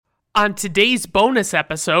On today's bonus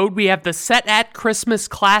episode, we have the Set at Christmas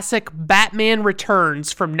classic Batman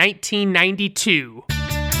Returns from 1992.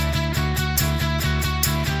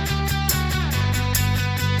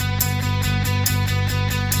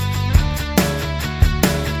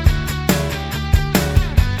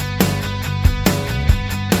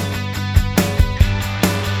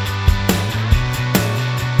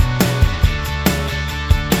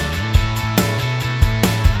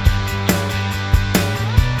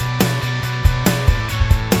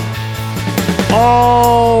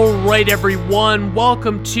 All right, everyone,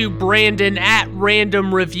 welcome to Brandon at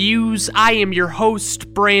Random Reviews. I am your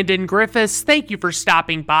host, Brandon Griffiths. Thank you for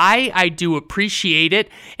stopping by. I do appreciate it.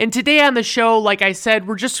 And today on the show, like I said,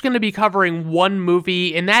 we're just going to be covering one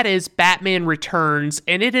movie, and that is Batman Returns.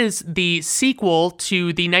 And it is the sequel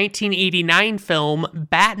to the 1989 film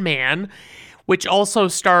Batman, which also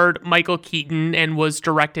starred Michael Keaton and was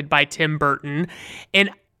directed by Tim Burton. And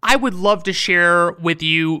I would love to share with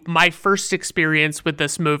you my first experience with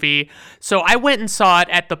this movie. So I went and saw it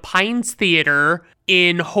at the Pines Theater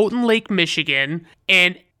in Houghton Lake, Michigan.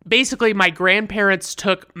 And basically my grandparents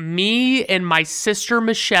took me and my sister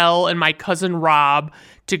Michelle and my cousin Rob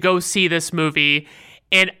to go see this movie.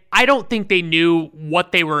 And I don't think they knew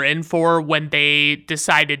what they were in for when they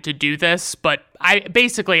decided to do this, but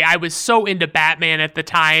I was so into Batman at the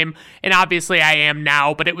time, and obviously I am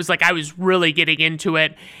now, but it was like I was really getting into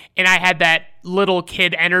it, and I had that little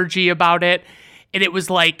kid energy about it, and it was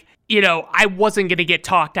like, you know, I wasn't going to get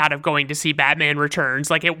talked out of going to see Batman Returns.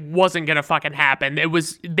 Like, it wasn't going to fucking happen.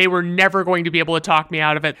 They were never going to be able to talk me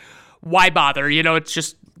out of it. Why bother? You know, it's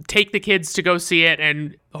just take the kids to go see it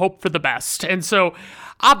and hope for the best. And so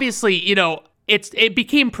obviously, you know, it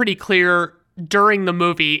became pretty clear during the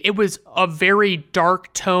movie. It was a very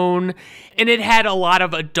dark tone, and it had a lot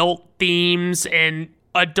of adult themes and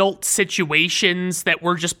adult situations that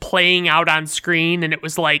were just playing out on screen. And it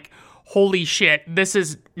was like, holy shit, this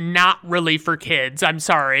is not really for kids. I'm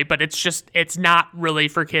sorry, but it's not really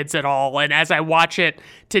for kids at all. And as I watch it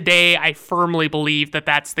today, I firmly believe that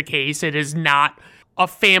that's the case. It is not a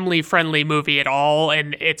family-friendly movie at all,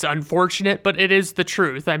 and it's unfortunate, but it is the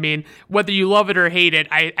truth. I mean, whether you love it or hate it,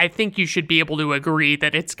 I think you should be able to agree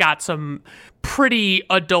that it's got some pretty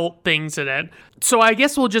adult things in it. So I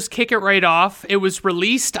guess we'll just kick it right off. It was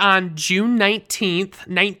released on June 19th,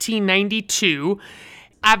 1992.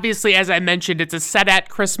 Obviously, as I mentioned, it's a set at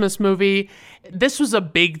Christmas movie. This was a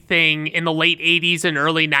big thing in the late 80s and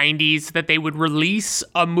early 90s that they would release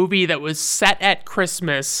a movie that was set at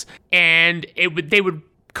Christmas, and they would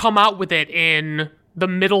come out with it in the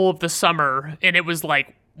middle of the summer, and it was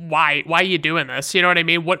like, why are you doing this? You know what I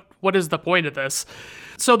mean? What is the point of this?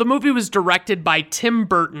 So the movie was directed by Tim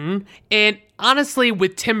Burton, and honestly,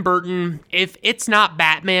 with Tim Burton, if it's not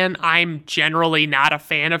Batman, I'm generally not a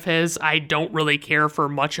fan of his. I don't really care for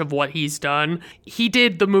much of what he's done. He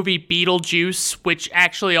did the movie Beetlejuice, which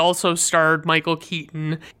actually also starred Michael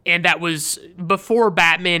Keaton, and that was before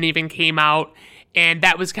Batman even came out. And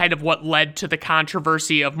that was kind of what led to the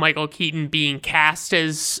controversy of Michael Keaton being cast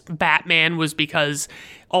as Batman, was because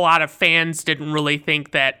a lot of fans didn't really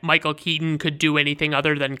think that Michael Keaton could do anything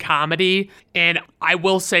other than comedy. And I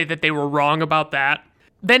will say that they were wrong about that.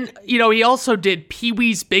 Then, you know, he also did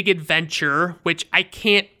Pee-wee's Big Adventure, which I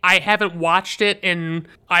haven't watched it in,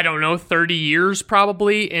 30 years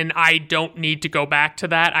probably, and I don't need to go back to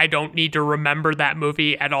that. I don't need to remember that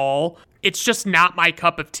movie at all. It's just not my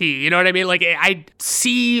cup of tea. You know what I mean? Like, I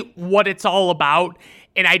see what it's all about,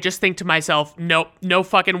 and I just think to myself, nope, no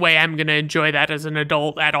fucking way I'm going to enjoy that as an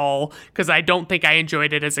adult at all, because I don't think I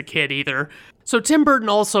enjoyed it as a kid either. So Tim Burton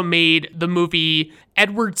also made the movie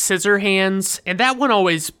Edward Scissorhands, and that one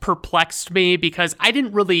always perplexed me because I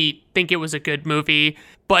didn't really think it was a good movie,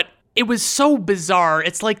 but it was so bizarre.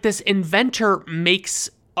 It's like this inventor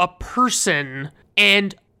makes a person,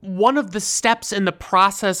 and one of the steps in the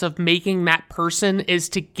process of making that person is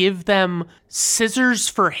to give them scissors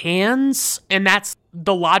for hands, and that's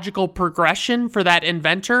the logical progression for that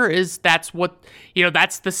inventor. That's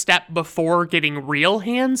the step before getting real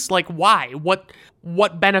hands. Like, why?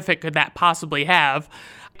 What benefit could that possibly have?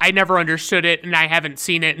 I never understood it, and I haven't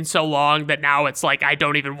seen it in so long that now it's like I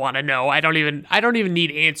don't even want to know. I don't even need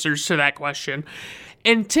answers to that question.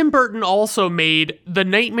 And Tim Burton also made The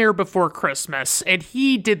Nightmare Before Christmas, and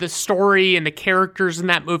he did the story and the characters in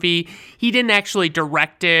that movie. He didn't actually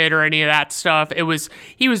direct it or any of that stuff.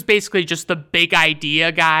 He was basically just the big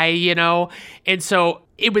idea guy, you know? And so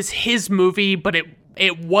it was his movie, but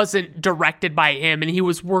it wasn't directed by him, and he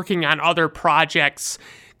was working on other projects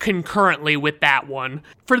concurrently with that one.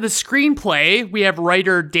 For the screenplay, we have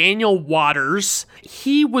writer Daniel Waters.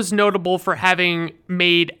 He was notable for having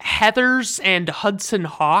made Heathers and Hudson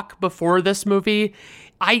Hawk before this movie.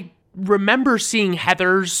 I remember seeing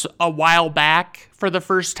Heathers a while back for the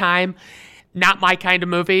first time. Not my kind of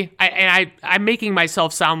movie. I'm making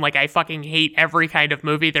myself sound like I fucking hate every kind of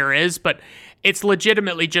movie there is, but it's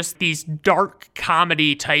legitimately just these dark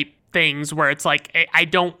comedy type things where it's like, I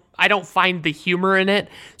don't find the humor in it,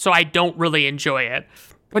 so I don't really enjoy it.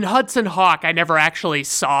 And Hudson Hawk, I never actually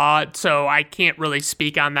saw, so I can't really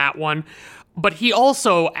speak on that one. But he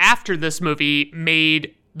also, after this movie,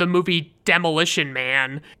 made the movie Demolition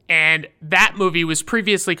Man, and that movie was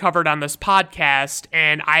previously covered on this podcast,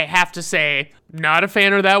 and I have to say, not a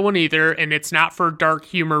fan of that one either, and it's not for dark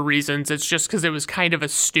humor reasons, it's just because it was kind of a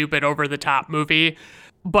stupid, over-the-top movie.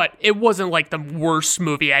 But it wasn't like the worst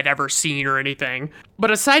movie I'd ever seen or anything.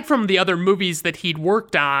 But aside from the other movies that he'd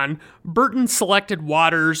worked on, Burton selected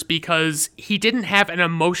Waters because he didn't have an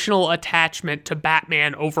emotional attachment to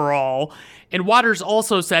Batman overall. And Waters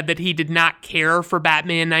also said that he did not care for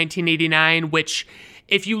Batman 1989, which,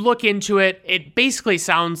 if you look into it, it basically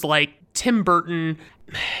sounds like Tim Burton,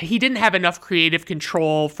 he didn't have enough creative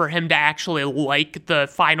control for him to actually like the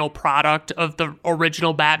final product of the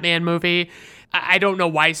original Batman movie. I don't know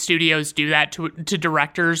why studios do that to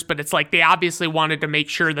directors, but it's like they obviously wanted to make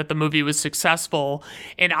sure that the movie was successful.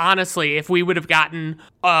 And honestly, if we would have gotten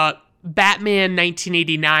Batman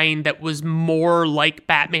 1989 that was more like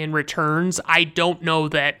Batman Returns, I don't know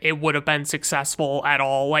that it would have been successful at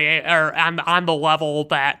all, like, or on the level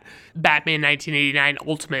that Batman 1989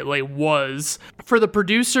 ultimately was. For the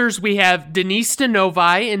producers, we have Denise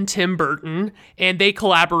DeNovi and Tim Burton, and they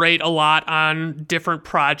collaborate a lot on different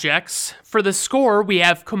projects. For the score, we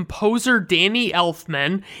have composer Danny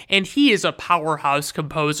Elfman, and he is a powerhouse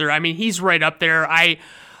composer. I mean, he's right up there. I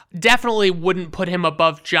definitely wouldn't put him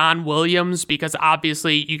above John Williams, because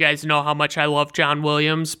obviously you guys know how much I love John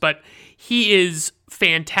Williams, but he is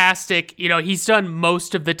fantastic. You know, he's done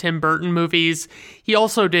most of the Tim Burton movies. He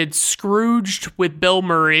also did Scrooged with Bill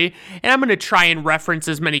Murray, and I'm going to try and reference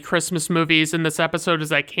as many Christmas movies in this episode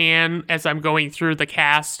as I can as I'm going through the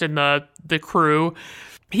cast and the crew.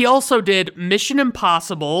 He also did Mission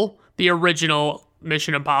Impossible, the original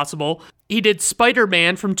Mission Impossible. He did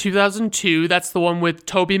Spider-Man from 2002, that's the one with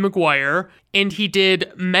Tobey Maguire, and he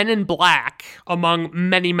did Men in Black, among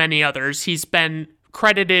many, many others. He's been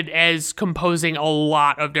credited as composing a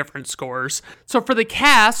lot of different scores. So for the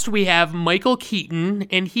cast, we have Michael Keaton,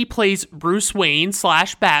 and he plays Bruce Wayne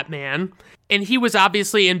 / Batman. And he was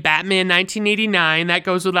obviously in Batman 1989, that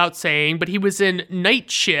goes without saying, but he was in Night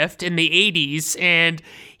Shift in the 80s, and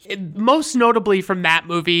most notably from that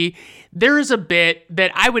movie, there is a bit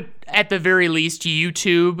that I would, at the very least,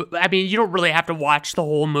 YouTube. I mean, you don't really have to watch the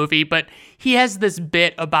whole movie, but he has this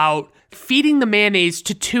bit about feeding the mayonnaise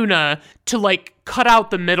to tuna to, like, cut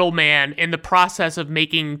out the middleman in the process of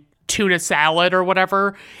making tuna salad or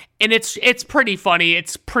whatever. And it's pretty funny.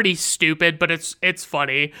 It's pretty stupid, but it's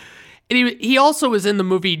funny. And he also was in the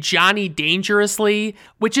movie Johnny Dangerously,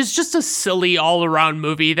 which is just a silly all-around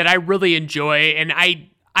movie that I really enjoy, and I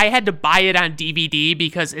had to buy it on DVD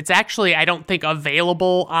because it's actually, I don't think,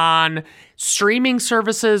 available on streaming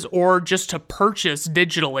services or just to purchase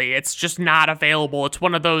digitally. It's just not available. It's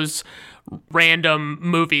one of those random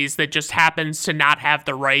movies that just happens to not have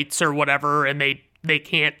the rights or whatever, and they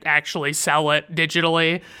can't actually sell it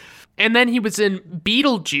digitally. And then he was in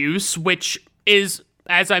Beetlejuice, which is,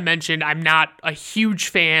 as I mentioned, I'm not a huge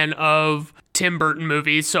fan of Tim Burton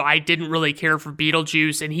movies, so I didn't really care for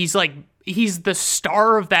Beetlejuice, and he's the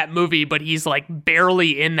star of that movie, but he's like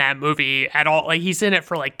barely in that movie at all. Like, he's in it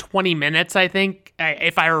for like 20 minutes, I think,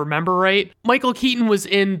 if I remember right. Michael Keaton was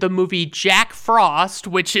in the movie Jack Frost,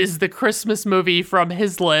 which is the Christmas movie from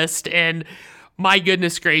his list, and my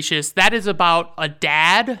goodness gracious, that is about a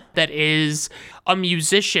dad that is a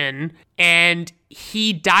musician, and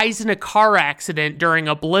he dies in a car accident during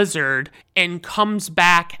a blizzard and comes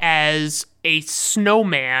back as a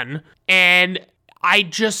snowman, and I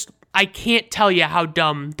can't tell you how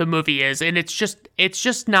dumb the movie is, and it's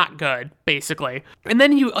just not good, basically. And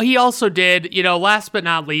then he also did, you know, last but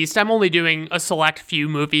not least, I'm only doing a select few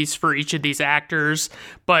movies for each of these actors,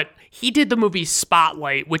 but he did the movie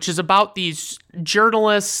Spotlight, which is about these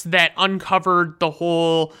journalists that uncovered the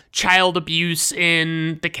whole child abuse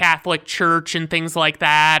in the Catholic Church and things like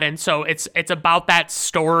that, and so it's about that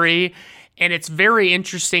story. and it's very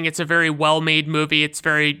interesting. It's a very well-made movie. It's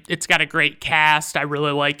got a great cast. I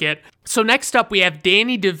really like it. So next up, we have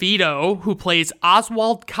Danny DeVito, who plays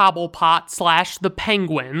Oswald Cobblepot / the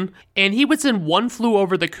Penguin, and he was in One Flew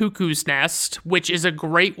Over the Cuckoo's Nest, which is a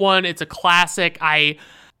great one. It's a classic. I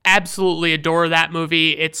absolutely adore that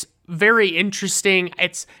movie. It's very interesting.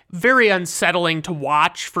 It's very unsettling to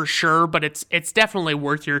watch for sure, but it's definitely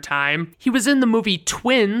worth your time. He was in the movie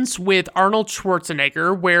Twins with Arnold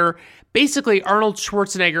Schwarzenegger, where basically Arnold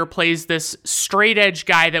Schwarzenegger plays this straight edge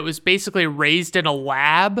guy that was basically raised in a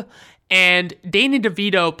lab, and Danny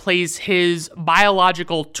DeVito plays his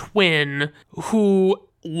biological twin who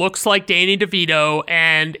looks like Danny DeVito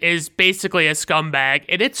and is basically a scumbag,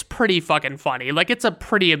 and it's pretty fucking funny. Like, it's a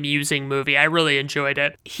pretty amusing movie. I really enjoyed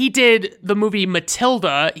it. He did the movie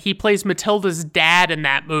Matilda. He plays Matilda's dad in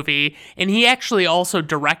that movie, and he actually also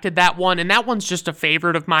directed that one, and that one's just a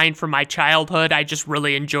favorite of mine from my childhood. I just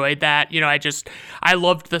really enjoyed that. You know, I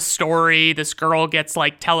loved the story. This girl gets,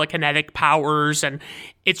 like, telekinetic powers, and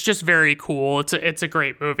it's just very cool. It's a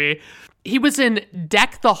great movie. He was in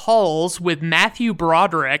Deck the Halls with Matthew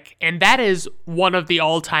Broderick, and that is one of the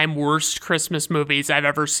all-time worst Christmas movies I've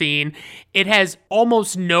ever seen. It has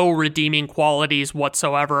almost no redeeming qualities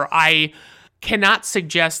whatsoever. I cannot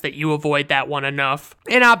suggest that you avoid that one enough.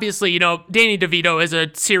 And obviously, you know, Danny DeVito is a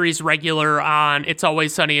series regular on It's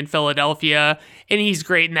Always Sunny in Philadelphia, and he's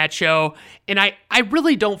great in that show. And I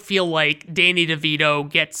really don't feel like Danny DeVito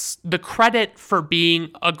gets the credit for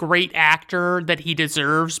being a great actor that he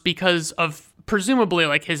deserves because of presumably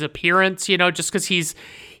like his appearance, you know, just because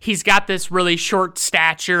he's got this really short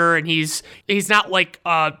stature, and he's not like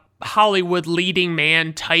a Hollywood leading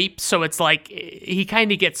man type, so it's like he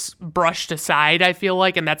kind of gets brushed aside, I feel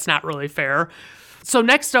like, and that's not really fair. So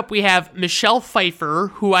next up we have Michelle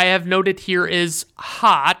Pfeiffer, who I have noted here is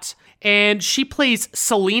hot, and she plays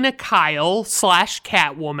Selena Kyle /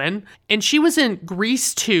 Catwoman, and she was in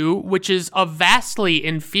Grease 2, which is a vastly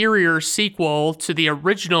inferior sequel to the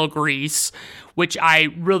original Grease, which I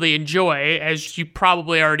really enjoy, as you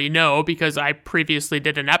probably already know because I previously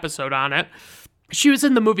did an episode on it. She was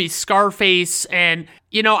in the movie Scarface, and,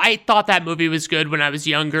 you know, I thought that movie was good when I was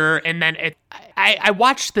younger, and then I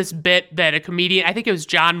watched this bit that a comedian, I think it was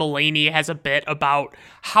John Mulaney, has a bit about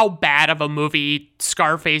how bad of a movie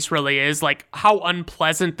Scarface really is, like how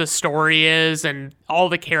unpleasant the story is, and all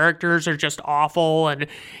the characters are just awful, and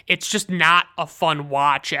it's just not a fun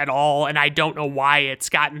watch at all, and I don't know why it's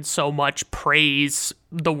gotten so much praise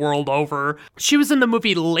the world over. She was in the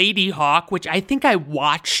movie Lady Hawk, which I think I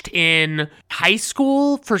watched in high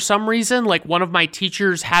school for some reason. Like, one of my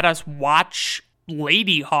teachers had us watch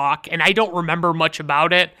Lady Hawk, and I don't remember much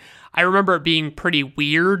about it. I remember it being pretty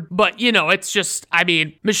weird, but, you know, it's just, I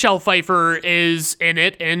mean, Michelle Pfeiffer is in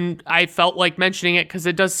it, and I felt like mentioning it because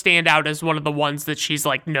it does stand out as one of the ones that she's,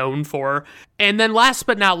 like, known for. And then last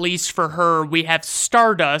but not least for her, we have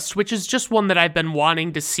Stardust, which is just one that I've been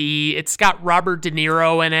wanting to see. It's got Robert De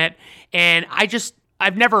Niro in it, and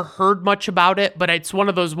I've never heard much about it, but it's one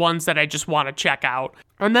of those ones that I just want to check out.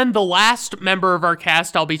 And then the last member of our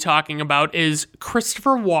cast I'll be talking about is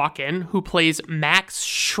Christopher Walken, who plays Max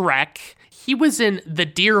Schreck. He was in The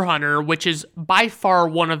Deer Hunter, which is by far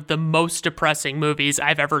one of the most depressing movies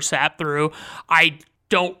I've ever sat through. I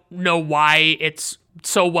don't know why it's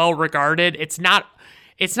so well regarded. It's not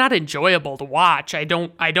enjoyable to watch. I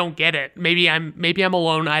don't get it. Maybe I'm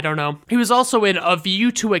alone. I don't know. He was also in A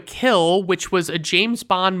View to a Kill, which was a James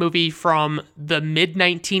Bond movie from the mid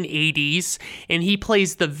 1980s, and he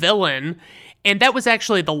plays the villain. And that was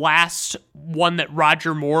actually the last one that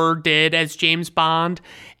Roger Moore did as James Bond.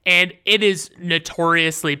 And it is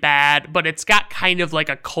notoriously bad, but it's got kind of like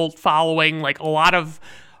a cult following. Like, a lot of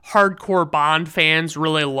hardcore Bond fans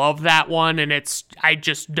really love that one, and I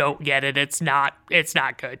just don't get it. It's not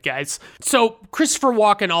good, guys. So Christopher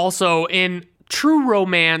Walken also in True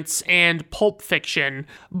Romance and Pulp Fiction,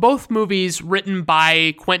 both movies written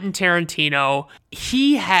by Quentin Tarantino.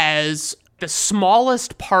 He has the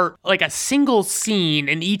smallest part, like a single scene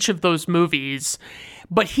in each of those movies,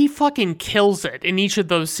 but he fucking kills it in each of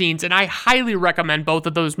those scenes, and I highly recommend both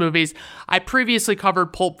of those movies. I previously covered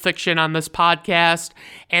Pulp Fiction on this podcast,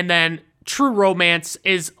 and then True Romance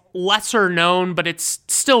is lesser known, but it's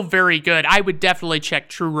still very good. I would definitely check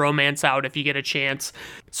True Romance out if you get a chance.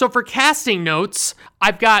 So for casting notes,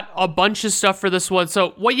 I've got a bunch of stuff for this one. So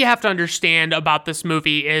what you have to understand about this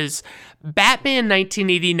movie is Batman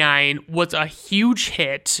 1989 was a huge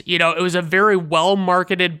hit. You know, it was a very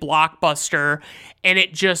well-marketed blockbuster, and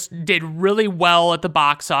it just did really well at the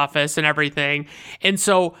box office and everything. And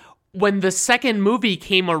so when the second movie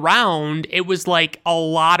came around, it was like a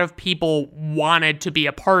lot of people wanted to be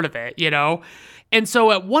a part of it, you know? And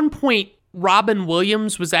so at one point, Robin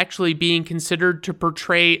Williams was actually being considered to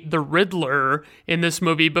portray the Riddler in this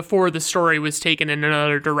movie before the story was taken in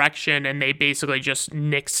another direction, and they basically just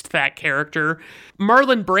nixed that character.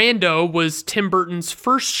 Marlon Brando was Tim Burton's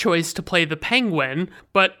first choice to play the Penguin,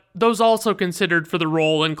 but those also considered for the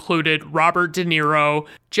role included Robert De Niro,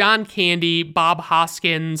 John Candy, Bob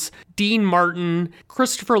Hoskins, Dean Martin,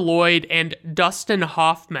 Christopher Lloyd, and Dustin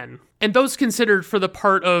Hoffman. And those considered for the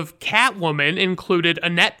part of Catwoman included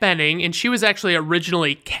Annette Bening, and she was actually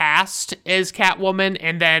originally cast as Catwoman,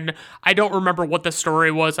 and then I don't remember what the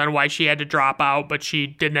story was on why she had to drop out, but she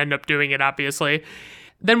didn't end up doing it, obviously.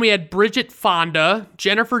 Then we had Bridget Fonda,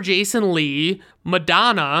 Jennifer Jason Leigh,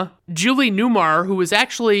 Madonna, Julie Newmar, who was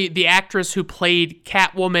actually the actress who played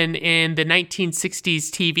Catwoman in the 1960s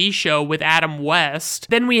TV show with Adam West.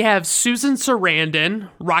 Then we have Susan Sarandon,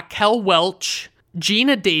 Raquel Welch,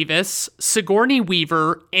 Gina Davis, Sigourney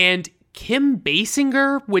Weaver, and Kim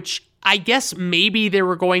Basinger, which I guess maybe they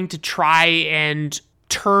were going to try and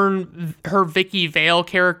turn her Vicky Vale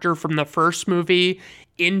character from the first movie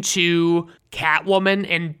into Catwoman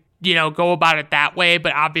and, you know, go about it that way,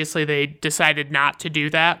 but obviously they decided not to do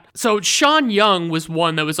that. So Sean Young was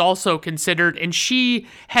one that was also considered, and she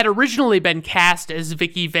had originally been cast as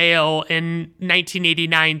Vicky Vale in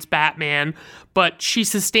 1989's Batman, but she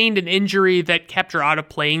sustained an injury that kept her out of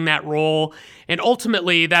playing that role, and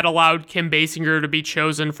ultimately that allowed Kim Basinger to be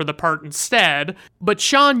chosen for the part instead. But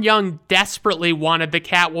Sean Young desperately wanted the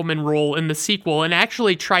Catwoman role in the sequel and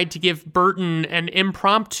actually tried to give Burton an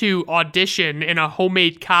impromptu audition in a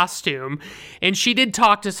homemade costume. And she did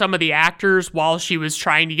talk to some of the actors while she was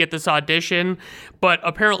trying to get this audition, but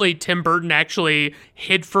apparently Tim Burton actually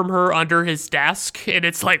hid from her under his desk. And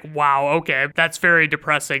it's like, wow, okay, that's very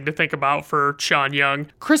depressing to think about for Sean Young.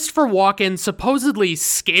 Christopher Walken supposedly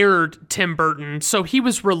scared Tim Burton, so he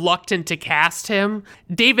was reluctant to cast him.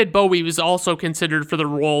 David Bowie was also considered for the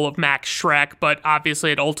role of Max Schreck, but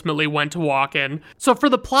obviously it ultimately went to Walken. So for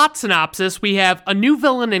the plot synopsis, we have a new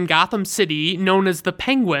villain in Gotham City known as the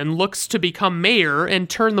Penguin looks to become mayor and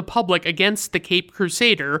turn the public against the Caped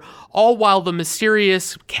Crusader, all while the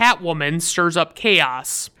mysterious Catwoman stirs up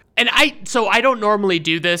chaos. And I don't normally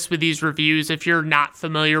do this with these reviews. If you're not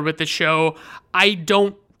familiar with the show, I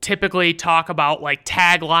don't typically talk about like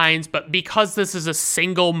taglines, but because this is a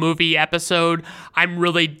single movie episode, I'm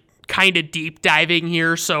really kind of deep diving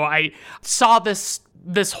here. So I saw this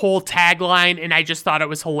whole tagline and I just thought it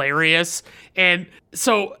was hilarious. And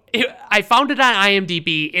so I found it on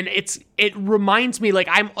IMDb, and it reminds me, like,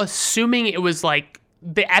 I'm assuming it was like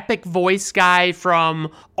the epic voice guy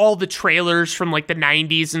from all the trailers from like the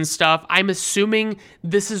 90s and stuff. I'm assuming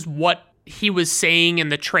this is what he was saying in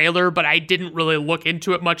the trailer, but I didn't really look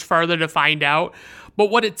into it much farther to find out. But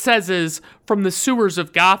what it says is, from the sewers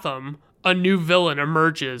of Gotham, a new villain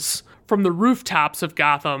emerges. From the rooftops of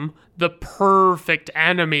Gotham, the perfect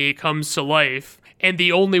enemy comes to life, and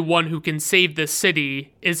the only one who can save the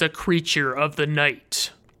city is a creature of the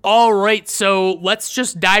night. All right, so let's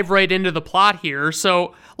just dive right into the plot here.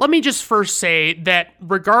 So let me just first say that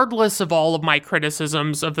regardless of all of my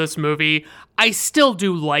criticisms of this movie, I still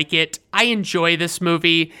do like it. I enjoy this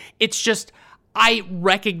movie. It's just, I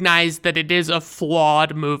recognize that it is a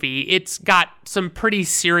flawed movie. It's got some pretty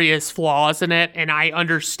serious flaws in it, and I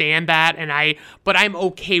understand that, but I'm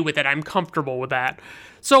okay with it. I'm comfortable with that.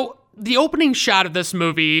 So the opening shot of this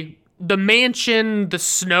movie, the mansion, the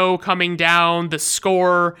snow coming down, the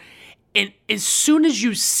score, and as soon as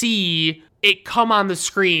you see it come on the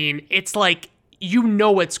screen, it's like, you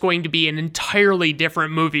know it's going to be an entirely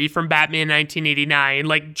different movie from Batman 1989,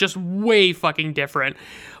 like just way fucking different.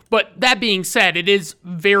 But that being said, it is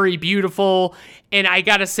very beautiful, and I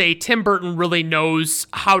gotta say, Tim Burton really knows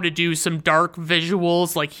how to do some dark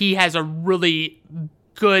visuals. Like, he has a really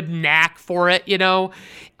good knack for it, you know?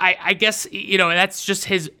 I guess, you know, that's just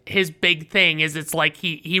his big thing, is it's like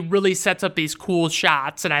he really sets up these cool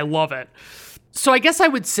shots, and I love it. So I guess I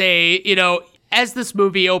would say, you know, as this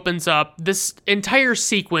movie opens up, this entire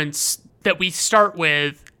sequence that we start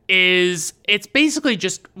with it's basically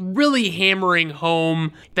just really hammering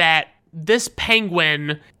home that this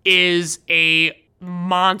penguin is a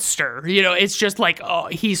monster. You know, it's just like, oh,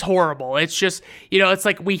 he's horrible. It's just, you know, it's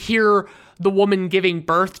like we hear the woman giving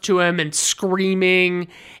birth to him and screaming,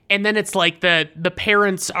 and then it's like the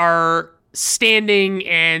parents are standing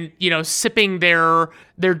and, you know, sipping their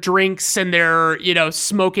drinks, and they're, you know,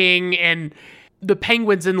 smoking, and the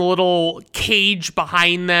penguin's in the little cage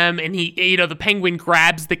behind them, and he, you know, the penguin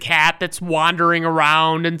grabs the cat that's wandering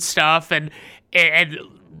around and stuff, and and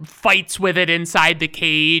fights with it inside the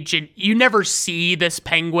cage. And you never see this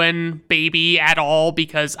penguin baby at all,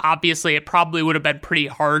 because obviously it probably would have been pretty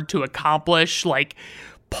hard to accomplish, like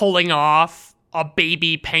pulling off a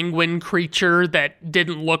baby penguin creature that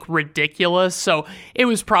didn't look ridiculous. So it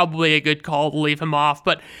was probably a good call to leave him off.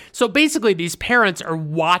 But so basically these parents are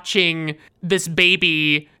watching this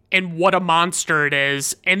baby and what a monster it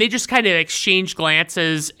is, and they just kind of exchange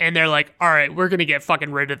glances, and they're like, all right, we're gonna get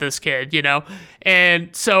fucking rid of this kid, you know?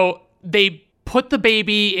 And so they put the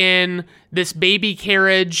baby in this baby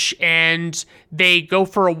carriage, and they go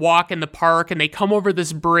for a walk in the park, and they come over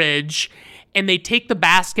this bridge, and they take the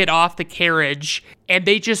basket off the carriage, and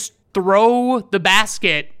they just throw the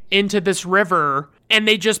basket into this river, and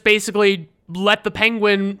they just basically let the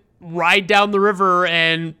penguin ride down the river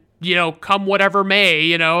and, you know, come whatever may,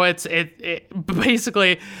 you know, it's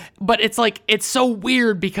basically, but it's like, it's so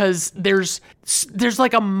weird because there's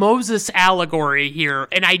like a Moses allegory here,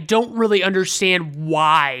 and I don't really understand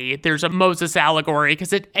why there's a Moses allegory,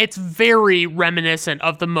 because it's very reminiscent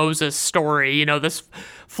of the Moses story, you know, this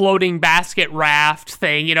floating basket raft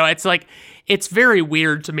thing, you know, it's like, it's very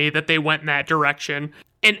weird to me that they went in that direction.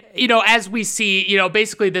 And, you know, as we see, you know,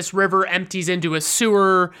 basically this river empties into a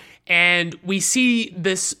sewer, and we see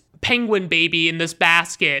this penguin baby in this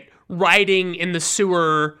basket riding in the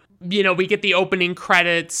sewer. You know, we get the opening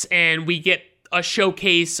credits, and we get a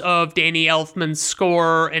showcase of Danny Elfman's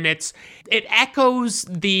score, and it echoes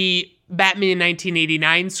the Batman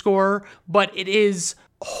 1989 score, but it is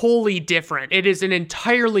wholly different. It is an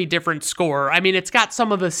entirely different score. I mean, it's got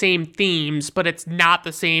some of the same themes, but it's not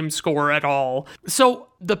the same score at all. So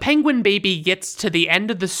the penguin baby gets to the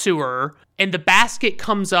end of the sewer, and the basket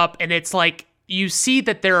comes up, and it's like, you see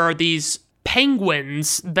that there are these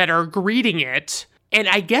penguins that are greeting it, and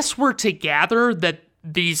I guess we're to gather that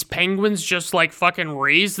these penguins just like fucking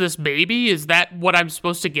raise this baby. Is that what I'm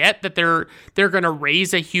supposed to get? That they're gonna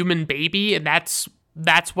raise a human baby, and that's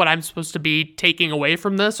what I'm supposed to be taking away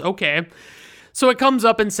from this? Okay. So it comes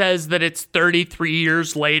up and says that it's 33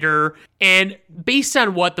 years later, and based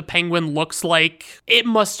on what the penguin looks like, it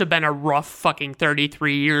must have been a rough fucking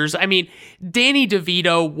 33 years. I mean, Danny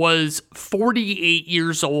DeVito was 48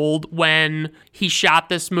 years old when he shot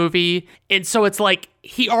this movie, and so it's like,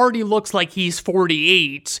 he already looks like he's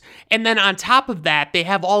 48, and then on top of that, they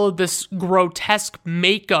have all of this grotesque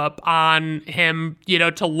makeup on him, you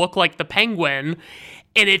know, to look like the penguin.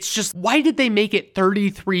 And it's just, why did they make it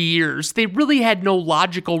 33 years? They really had no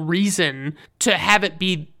logical reason to have it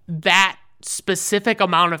be that specific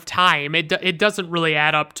amount of time. It doesn't really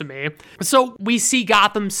add up to me. So we see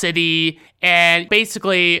Gotham City, and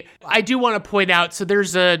basically, I do want to point out, so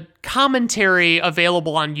there's a commentary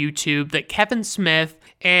available on YouTube that Kevin Smith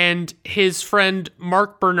and his friend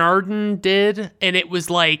Mark Bernardin did, and it was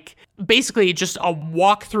like, basically just a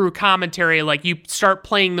walkthrough commentary. Like, you start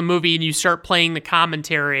playing the movie and you start playing the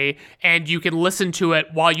commentary, and you can listen to it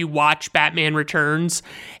while you watch Batman Returns.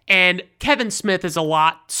 And Kevin Smith is a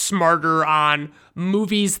lot smarter on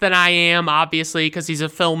movies than I am, obviously, because he's a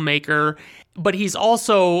filmmaker, but he's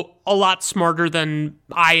also a lot smarter than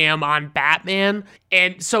I am on Batman.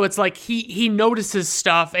 And so it's like he notices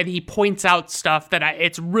stuff and he points out stuff that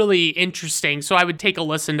it's really interesting. So I would take a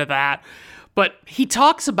listen to that. But he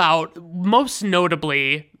talks about, most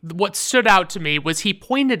notably, what stood out to me was he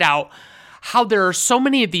pointed out how there are so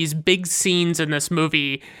many of these big scenes in this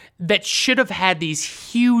movie that should have had these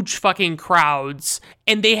huge fucking crowds,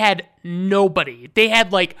 and they had nobody. They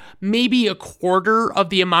had like maybe a quarter of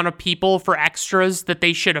the amount of people for extras that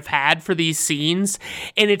they should have had for these scenes.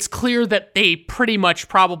 And it's clear that they pretty much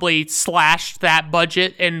probably slashed that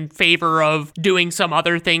budget in favor of doing some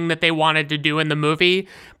other thing that they wanted to do in the movie.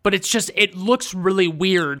 But it's just, it looks really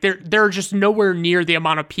weird. There are just nowhere near the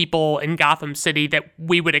amount of people in Gotham City that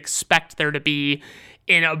we would expect there to be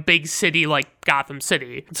in a big city like Gotham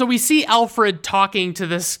City. So we see Alfred talking to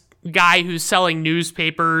this guy who's selling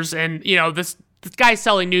newspapers, and, you know, this guy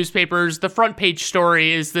selling newspapers, the front page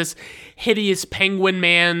story is this hideous penguin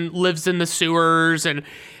man lives in the sewers, and,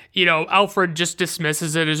 you know, Alfred just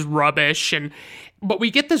dismisses it as rubbish. But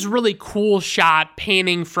we get this really cool shot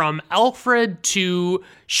panning from Alfred to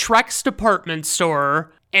Shrek's department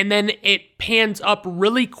store, and then it pans up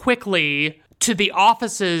really quickly to the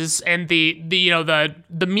offices and the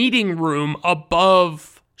meeting room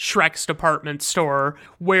above Shrek's department store,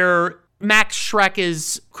 where Max Schreck,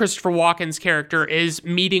 is Christopher Walken's character, is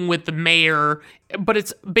meeting with the mayor. But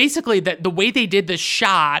it's basically that the way they did the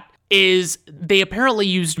shot is they apparently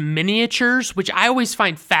used miniatures, which I always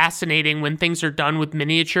find fascinating when things are done with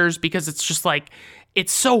miniatures, because it's just like,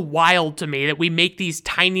 it's so wild to me that we make these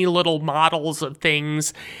tiny little models of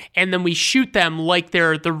things and then we shoot them like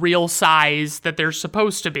they're the real size that they're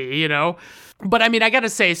supposed to be, you know? But I mean, I gotta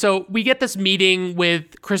say, so we get this meeting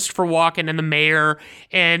with Christopher Walken and the mayor,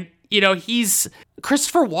 and, you know,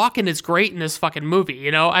 Christopher Walken is great in this fucking movie,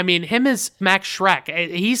 you know? I mean, him as Max Schreck,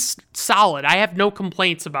 he's solid. I have no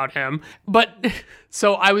complaints about him. But,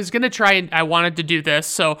 so I was gonna try and I wanted to do this,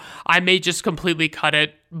 so I may just completely cut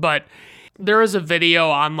it, but there is a video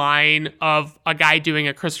online of a guy doing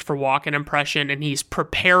a Christopher Walken impression, and he's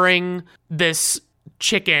preparing this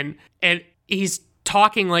chicken, and he's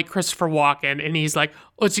talking like Christopher Walken, and he's like,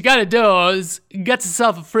 what you gotta do is get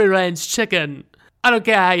yourself a free-range chicken. I don't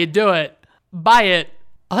care how you do it. Buy it,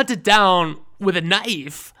 hunt it down with a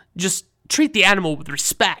knife. Just treat the animal with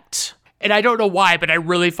respect. And I don't know why, but I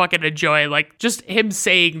really fucking enjoy, like, just him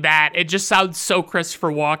saying that. It just sounds so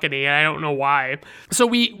Christopher Walken-y, and I don't know why. So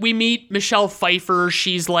we meet Michelle Pfeiffer.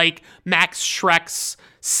 She's, like, Max Schreck's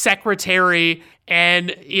secretary,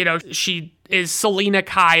 and, you know, she is Selena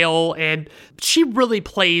Kyle, and she really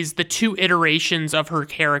plays the two iterations of her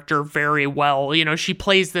character very well. You know, she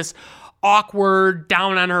plays this awkward,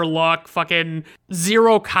 down on her luck, fucking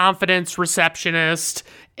zero confidence receptionist.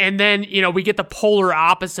 And then, you know, we get the polar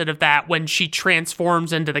opposite of that when she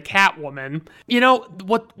transforms into the Catwoman. You know,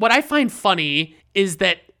 what I find funny is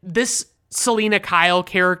that this Selena Kyle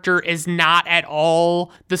character is not at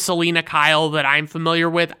all the Selena Kyle that I'm familiar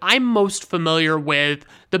with. I'm most familiar with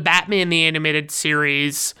the Batman the Animated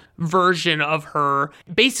Series version of her.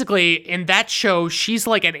 Basically, in that show, she's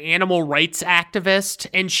like an animal rights activist,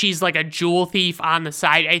 and she's like a jewel thief on the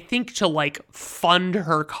side, I think to like fund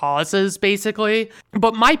her causes, basically.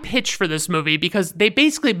 But my pitch for this movie, because they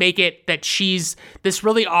basically make it that she's this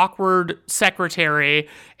really awkward secretary,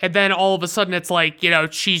 and then all of a sudden it's like, you know,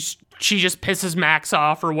 she just pisses Max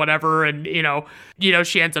off or whatever, and, you know,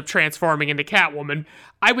 she ends up transforming into Catwoman.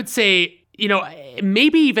 I would say, you know,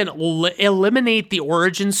 maybe even eliminate the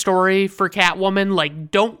origin story for Catwoman. Like,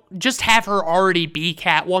 don't just have her already be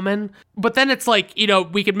Catwoman. But then it's like, you know,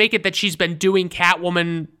 we could make it that she's been doing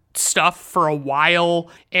Catwoman stuff for a while,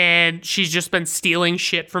 and she's just been stealing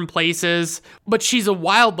shit from places. But she's a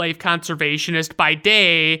wildlife conservationist by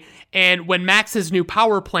day, and when Max's new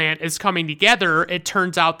power plant is coming together, it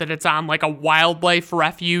turns out that it's on like a wildlife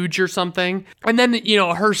refuge or something. And then, you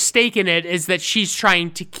know, her stake in it is that she's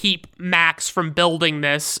trying to keep Max from building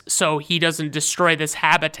this so he doesn't destroy this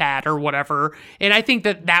habitat or whatever. And I think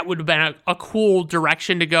that that would have been a cool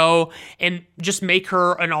direction to go and just make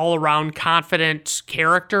her an all-around confident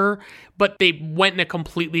character. But they went in a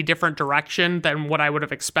completely different direction than what I would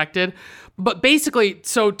have expected. But basically,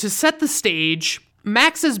 so to set the stage,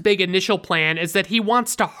 Max's big initial plan is that he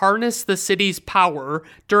wants to harness the city's power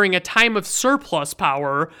during a time of surplus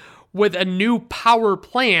power with a new power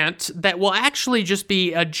plant that will actually just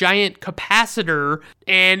be a giant capacitor,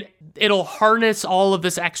 and it'll harness all of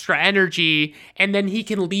this extra energy, and then he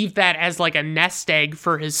can leave that as like a nest egg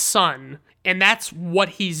for his son. And that's what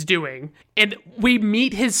he's doing. And we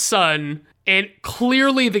meet his son, and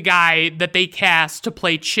clearly the guy that they cast to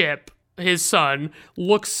play Chip, his son,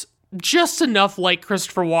 looks just enough like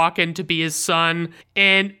Christopher Walken to be his son,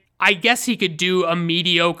 and I guess he could do a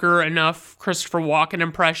mediocre enough Christopher Walken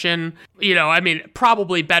impression. You know, I mean,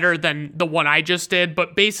 probably better than the one I just did,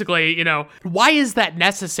 but basically, you know, why is that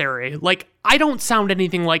necessary? Like, I don't sound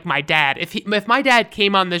anything like my dad. If my dad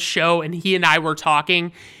came on this show and he and I were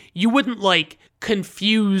talking, you wouldn't, like,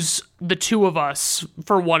 confuse the two of us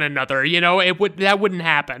for one another, you know? That wouldn't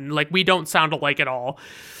happen. Like, we don't sound alike at all.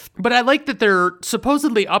 But I like that they're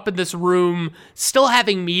supposedly up in this room, still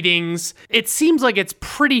having meetings. It seems like it's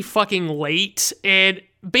pretty fucking late, and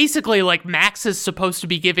basically, like, Max is supposed to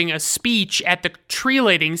be giving a speech at the tree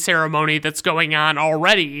lighting ceremony that's going on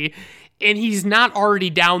already, and he's not already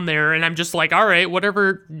down there, and I'm just like, all right,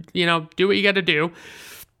 whatever, you know, do what you gotta do.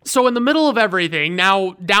 So in the middle of everything,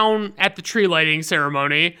 now down at the tree lighting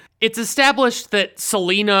ceremony, it's established that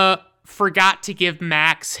Selena forgot to give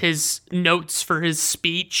Max his notes for his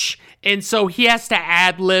speech, and so he has to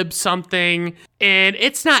ad-lib something, and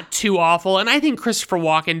it's not too awful, and I think Christopher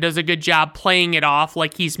Walken does a good job playing it off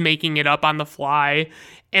like he's making it up on the fly,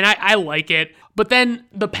 and I like it. But then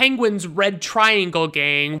the Penguins' Red Triangle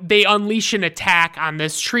gang, they unleash an attack on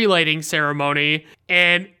this tree lighting ceremony,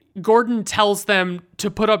 and Gordon tells them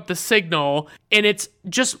to put up the signal, and it's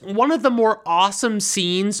just one of the more awesome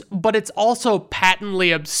scenes, but it's also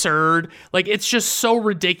patently absurd. Like, it's just so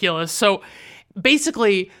ridiculous. So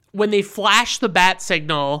basically, when they flash the bat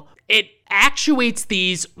signal, it actuates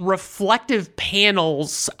these reflective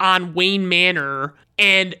panels on Wayne Manor,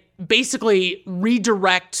 and basically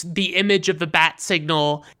redirect the image of the bat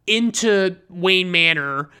signal into Wayne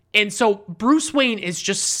Manor. And so Bruce Wayne is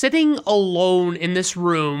just sitting alone in this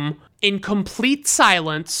room in complete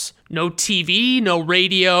silence, no TV, no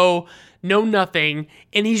radio, no nothing.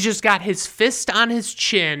 And he's just got his fist on his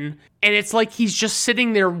chin. And it's like he's just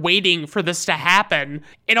sitting there waiting for this to happen.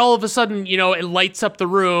 And all of a sudden, it lights up the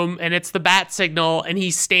room and it's the bat signal and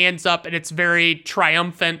he stands up and it's very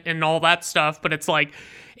triumphant and all that stuff. But it's like,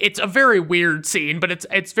 it's a very weird scene, but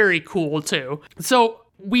it's very cool too. So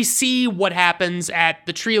we see what happens at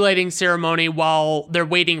the tree lighting ceremony while they're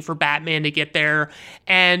waiting for Batman to get there.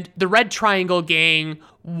 And the Red Triangle gang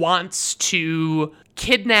wants to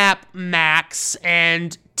kidnap Max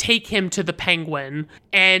and take him to the Penguin.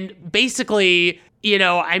 And basically,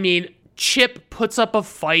 Chip puts up a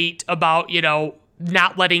fight about,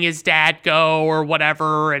 not letting his dad go or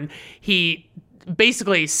whatever. And he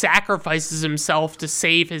basically sacrifices himself to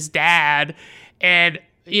save his dad. And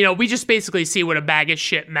we just basically see what a bag of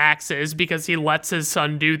shit Max is because he lets his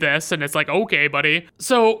son do this. And it's like, okay, buddy.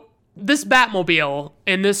 So this Batmobile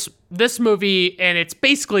in this movie, and it's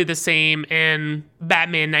basically the same in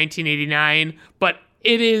Batman 1989, but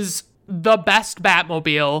it is the best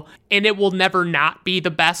Batmobile, and it will never not be the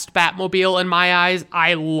best Batmobile in my eyes.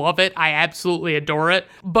 I love it. I absolutely adore it.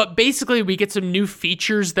 But basically, we get some new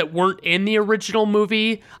features that weren't in the original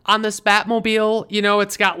movie on this Batmobile.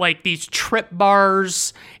 It's got like these trip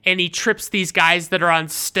bars, and he trips these guys that are on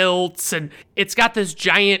stilts, and it's got this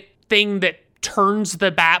giant thing that turns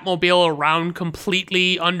the Batmobile around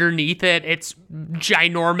completely underneath it. It's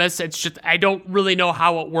ginormous. It's just, I don't really know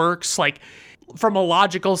how it works. Like, from a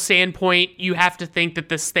logical standpoint, you have to think that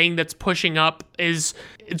this thing that's pushing up it's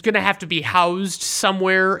going to have to be housed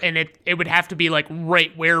somewhere, and it would have to be like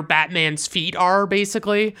right where Batman's feet are,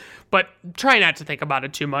 basically. But try not to think about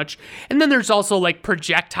it too much. And then there's also like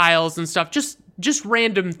projectiles and stuff, just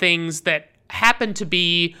random things that happen to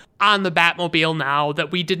be on the Batmobile now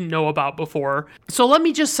that we didn't know about before. So let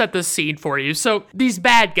me just set this scene for you. So these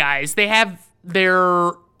bad guys, they have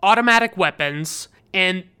their automatic weapons,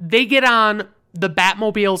 and they get on the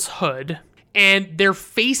Batmobile's hood, and they're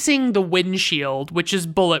facing the windshield, which is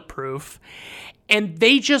bulletproof, and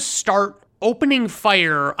they just start opening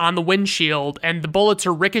fire on the windshield, and the bullets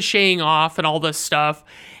are ricocheting off and all this stuff,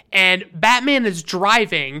 and Batman is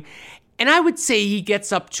driving, and I would say he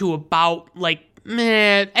gets up to about,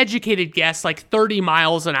 educated guess, 30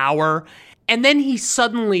 miles an hour, and then he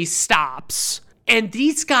suddenly stops, and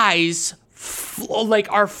these guys,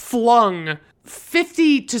 are flung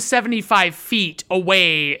 50 to 75 feet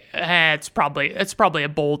away. It's probably a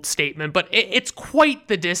bold statement, but it's quite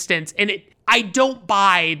the distance. And I don't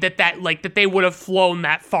buy that they would have flown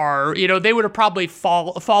that far. They would have probably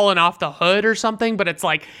fallen off the hood or something, but it's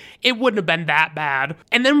like, it wouldn't have been that bad.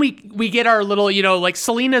 And then we get our little,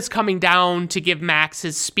 Selina's coming down to give Max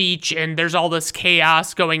his speech, and there's all this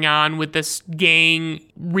chaos going on with this gang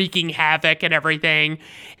wreaking havoc and everything.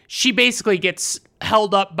 She basically gets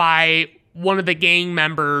held up by one of the gang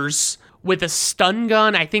members with a stun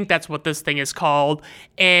gun. I think that's what this thing is called.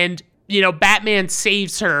 And, Batman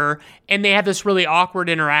saves her, and they have this really awkward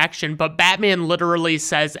interaction, but Batman literally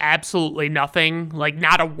says absolutely nothing.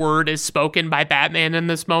 Not a word is spoken by Batman in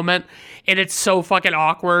this moment. And it's so fucking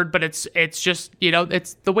awkward, but it's just,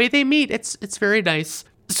 it's the way they meet. It's very nice.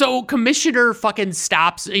 So Commissioner fucking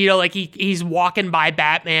stops, he's walking by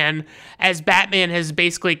Batman as Batman has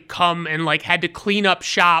basically come and had to clean up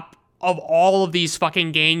shop of all of these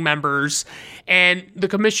fucking gang members. And the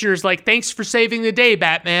commissioner's like, thanks for saving the day,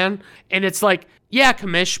 Batman. And it's like, yeah,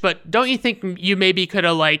 Commish, but don't you think you maybe could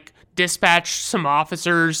have dispatched some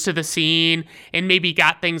officers to the scene and maybe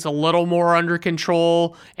got things a little more under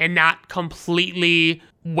control and not completely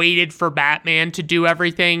waited for Batman to do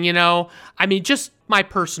everything, just my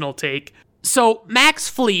personal take. So Max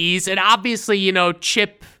flees, and obviously,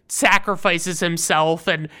 Chip sacrifices himself,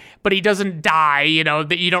 but he doesn't die,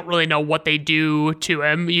 that you don't really know what they do to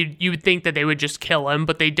him. You would think that they would just kill him,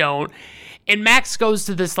 but they don't. And Max goes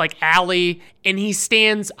to this alley, and he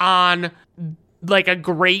stands on a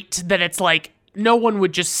grate that it's no one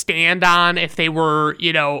would just stand on if they were,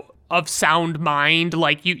 of sound mind.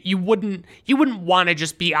 You wouldn't want to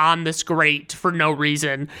just be on this grate for no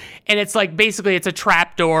reason. And it's basically it's a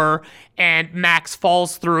trapdoor, and Max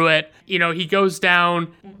falls through it. He goes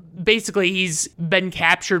down. Basically, he's been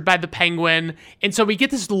captured by the Penguin. And so we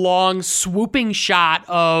get this long swooping shot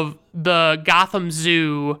of the Gotham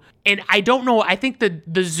Zoo. And I don't know, I think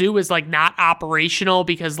the zoo is not operational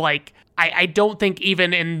because I don't think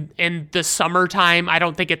even in the summertime, I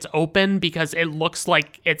don't think it's open because it looks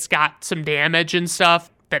like it's got some damage and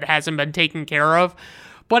stuff that hasn't been taken care of.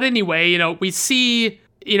 But anyway, we see,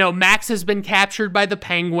 Max has been captured by the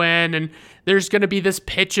Penguin, and there's going to be this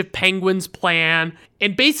pitch of Penguin's plan.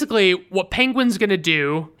 And basically, what Penguin's going to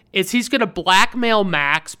do is he's going to blackmail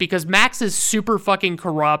Max, because Max is super fucking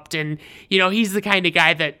corrupt, and, he's the kind of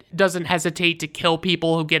guy that doesn't hesitate to kill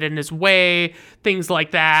people who get in his way, things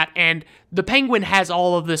like that. And the Penguin has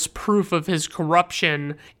all of this proof of his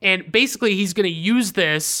corruption, and basically he's going to use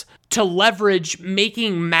this to leverage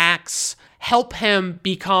making Max help him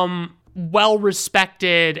become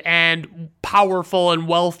well-respected and powerful and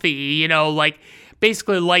wealthy,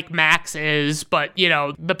 basically like Max is, but,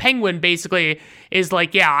 the Penguin basically is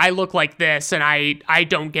like, yeah, I look like this and I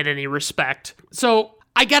don't get any respect. So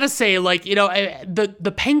I gotta say,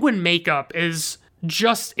 the Penguin makeup is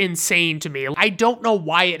just insane to me. I don't know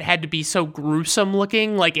why it had to be so gruesome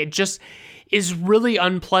looking. It just is really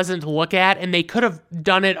unpleasant to look at, and they could have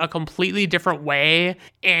done it a completely different way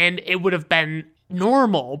and it would have been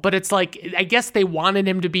normal. But it's I guess they wanted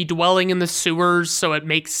him to be dwelling in the sewers, so it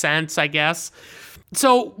makes sense, I guess.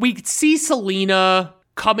 So we see Selina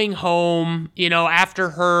coming home, after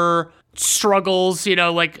her struggles,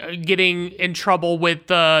 getting in trouble with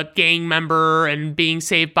the gang member and being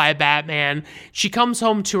saved by Batman. She comes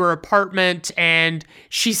home to her apartment and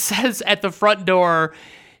she says at the front door,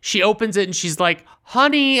 she opens it and she's like,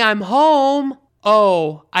 "Honey, I'm home.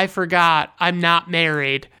 Oh, I forgot. I'm not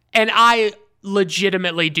married." And I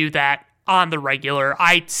legitimately do that on the regular.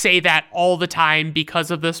 I say that all the time because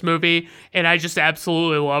of this movie, and I just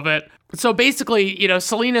absolutely love it. So basically,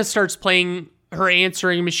 Selina starts playing her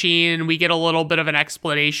answering machine, and we get a little bit of an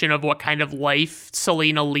explanation of what kind of life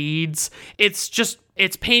Selina leads.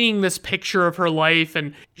 It's painting this picture of her life,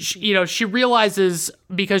 and she realizes,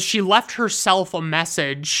 because she left herself a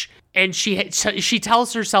message, and she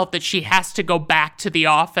tells herself that she has to go back to the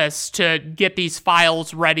office to get these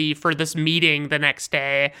files ready for this meeting the next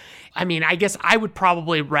day. I mean, I guess I would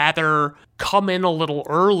probably rather come in a little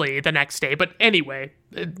early the next day, but anyway,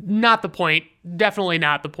 not the point. Definitely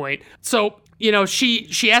not the point. So,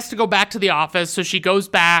 she has to go back to the office, so she goes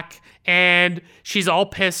back and she's all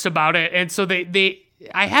pissed about it. And so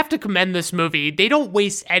I have to commend this movie. They don't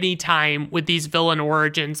waste any time with these villain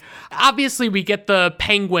origins. Obviously, we get the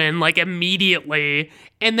Penguin, immediately.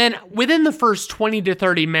 And then within the first 20 to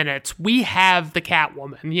 30 minutes, we have the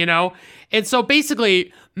Catwoman, And so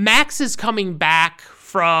basically, Max is coming back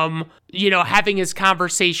from, having his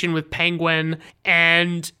conversation with Penguin,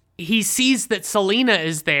 and he sees that Selina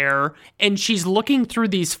is there, and she's looking through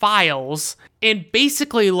these files, and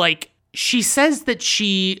basically, she says that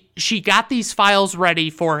she got these files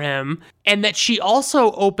ready for him, and that she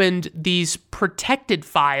also opened these protected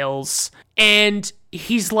files. And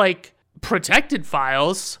he's like, "Protected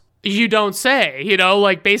files? You don't say,"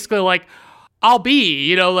 basically "I'll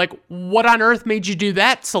be," "What on earth made you do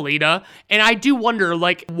that, Selina?" And I do wonder,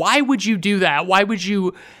 why would you do that? Why would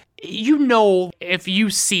you, if you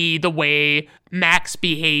see the way Max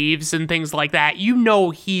behaves and things like that,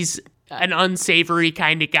 he's an unsavory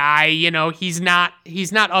kind of guy, he's not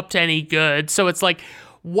up to any good. So it's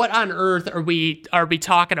what on earth are we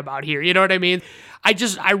talking about here? You know what I mean?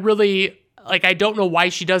 I really, I don't know why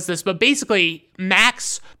she does this, but basically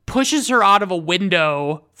Max pushes her out of a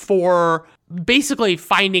window for basically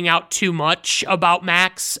finding out too much about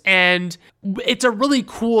Max. And it's a really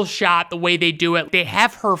cool shot the way they do it. They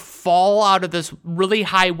have her fall out of this really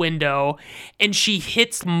high window, and she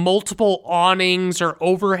hits multiple awnings or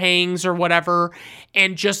overhangs or whatever,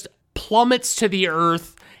 and just plummets to the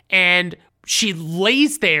earth. And she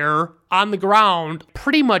lays there on the ground,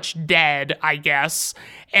 pretty much dead, I guess.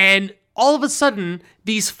 And all of a sudden,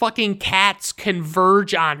 these fucking cats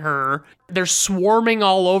converge on her. They're swarming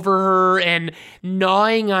all over her and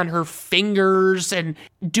gnawing on her fingers and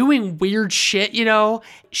doing weird shit,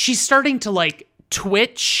 She's starting to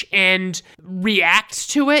twitch and react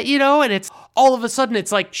to it, and it's all of a sudden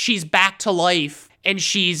it's she's back to life and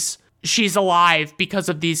she's alive because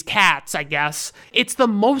of these cats, I guess. It's the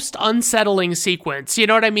most unsettling sequence. You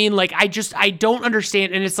know what I mean? I don't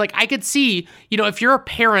understand. And it's I could see, if you're a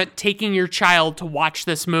parent taking your child to watch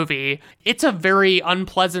this movie, it's a very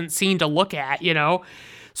unpleasant scene to look at,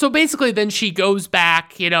 So basically then she goes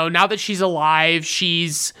back, now that she's alive,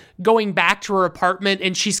 she's going back to her apartment,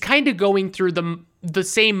 and she's kind of going through the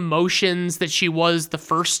same motions that she was the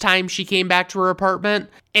first time she came back to her apartment.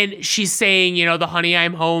 And she's saying, the "honey,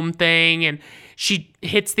 I'm home" thing, and she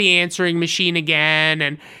hits the answering machine again,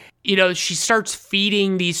 and she starts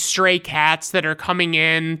feeding these stray cats that are coming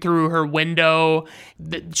in through her window.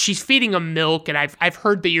 She's feeding them milk, and I've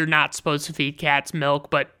heard that you're not supposed to feed cats milk,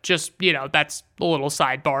 but just, that's a little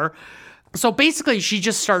sidebar. So basically, she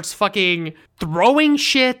just starts fucking throwing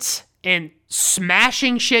shit and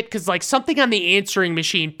smashing shit because, like, something on the answering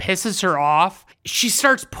machine pisses her off. She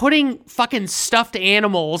starts putting fucking stuffed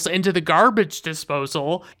animals into the garbage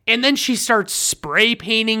disposal, and then she starts spray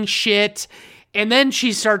painting shit, and then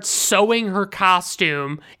she starts sewing her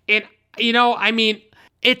costume. And, you know, I mean,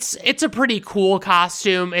 it's a pretty cool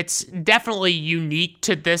costume. It's definitely unique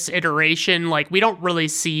to this iteration. Like, we don't really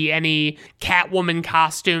see any Catwoman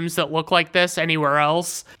costumes that look like this anywhere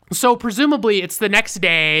else. So presumably it's the next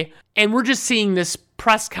day, and we're just seeing this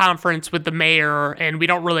press conference with the mayor, and we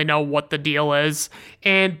don't really know what the deal is.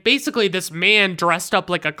 And basically this man dressed up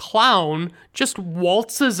like a clown just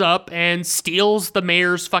waltzes up and steals the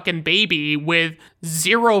mayor's fucking baby with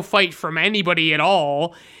zero fight from anybody at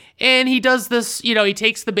all. And he does this, you know, he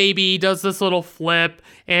takes the baby, he does this little flip,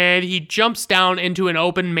 and he jumps down into an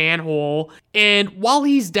open manhole. And while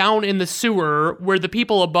he's down in the sewer, where the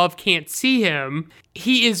people above can't see him,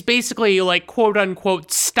 he is basically, like, quote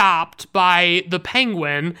unquote, stopped by the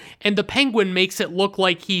Penguin. And the Penguin makes it look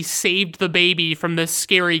like he saved the baby from this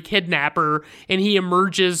scary kidnapper, and he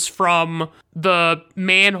emerges from the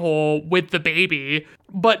manhole with the baby.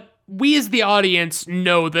 But we as the audience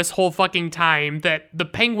know this whole fucking time that the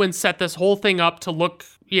Penguin set this whole thing up to look,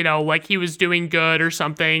 you know, like he was doing good or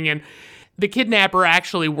something, and the kidnapper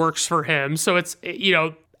actually works for him. So it's, you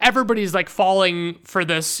know, everybody's like falling for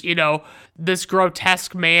this, you know, this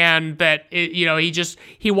grotesque man that, you know,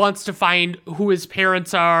 he wants to find who his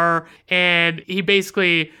parents are, and he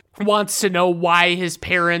basically wants to know why his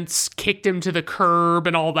parents kicked him to the curb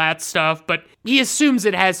and all that stuff, but he assumes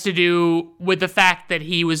it has to do with the fact that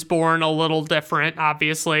he was born a little different,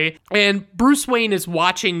 obviously. And Bruce Wayne is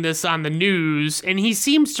watching this on the news, and he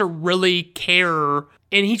seems to really care,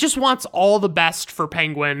 and he just wants all the best for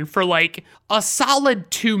Penguin for like a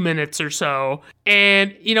solid 2 minutes or so.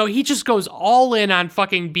 And, you know, he just goes all in on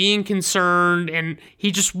fucking being concerned, and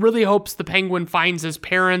he just really hopes the Penguin finds his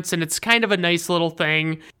parents, and it's kind of a nice little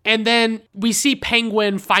thing. And then we see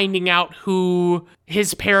Penguin finding out who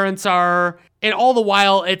his parents are, and all the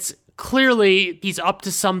while it's clearly he's up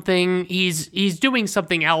to something. He's doing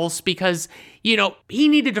something else because, you know, he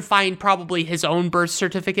needed to find probably his own birth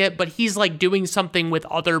certificate, but he's like doing something with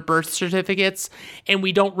other birth certificates, and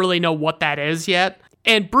we don't really know what that is yet.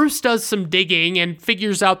 And Bruce does some digging and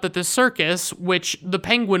figures out that the circus, which the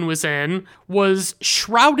Penguin was in, was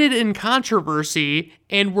shrouded in controversy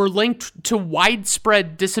and were linked to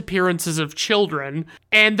widespread disappearances of children.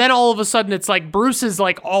 And then all of a sudden it's like Bruce is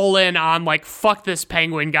like all in on like, fuck this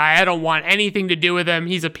Penguin guy. I don't want anything to do with him.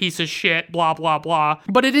 He's a piece of shit, blah, blah, blah.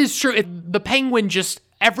 But it is true. The Penguin just,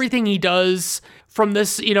 everything he does from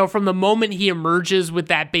this, you know, from the moment he emerges with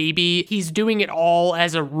that baby, he's doing it all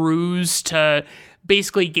as a ruse to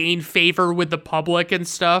basically gain favor with the public and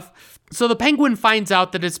stuff. So the Penguin finds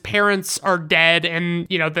out that his parents are dead, and,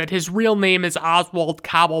 you know, that his real name is Oswald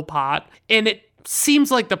Cobblepot. And it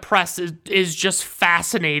seems like the press is just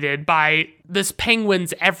fascinated by this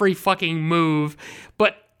Penguin's every fucking move.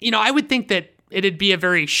 But, you know, I would think that it'd be a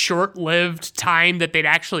very short-lived time that they'd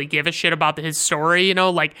actually give a shit about his story, you know?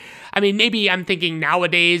 Like, I mean, maybe I'm thinking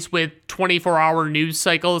nowadays with 24-hour news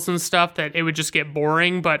cycles and stuff that it would just get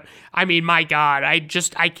boring, but I mean, my God, I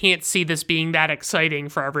can't see this being that exciting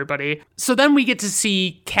for everybody. So then we get to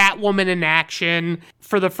see Catwoman in action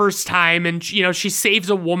for the first time, and, you know, she saves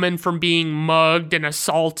a woman from being mugged and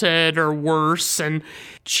assaulted or worse, and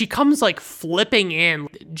she comes like flipping in.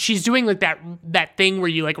 She's doing like that thing where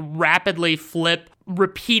you like rapidly flip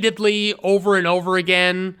repeatedly over and over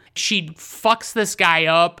again. She fucks this guy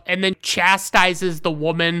up and then chastises the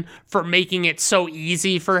woman for making it so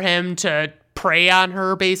easy for him to prey on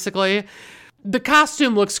her, basically. The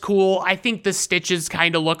costume looks cool. I think the stitches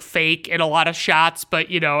kind of look fake in a lot of shots,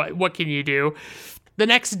 but, you know, what can you do? The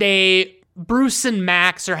next day, Bruce and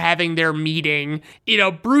Max are having their meeting. You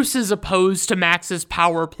know, Bruce is opposed to Max's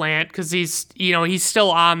power plant because he's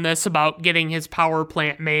still on this about getting his power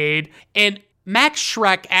plant made. And Max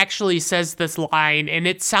Schreck actually says this line, and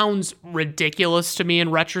it sounds ridiculous to me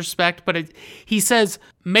in retrospect, but he says,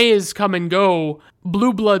 "Mayors come and go.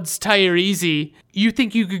 Blue bloods tire easy. You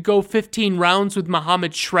think you could go 15 rounds with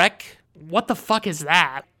Muhammad Schreck?" What the fuck is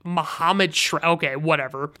that? Muhammad Schreck. Okay,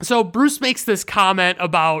 whatever. So Bruce makes this comment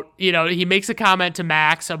about, you know, he makes a comment to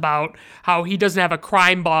Max about how he doesn't have a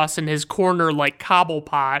crime boss in his corner like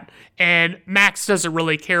Cobblepot, and Max doesn't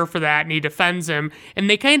really care for that, and he defends him, and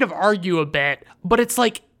they kind of argue a bit, but it's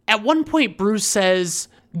like, at one point Bruce says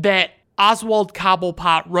that Oswald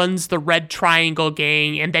Cobblepot runs the Red Triangle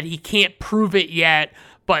gang, and that he can't prove it yet,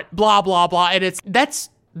 but blah, blah, blah, and that's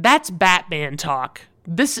Batman talk.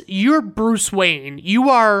 You're Bruce Wayne. You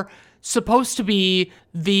are supposed to be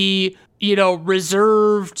the,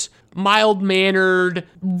 reserved, mild-mannered,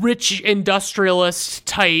 rich industrialist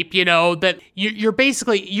type, that you're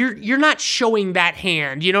basically, you're not showing that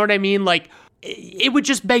hand, you know what I mean? Like, it would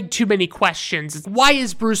just beg too many questions. Why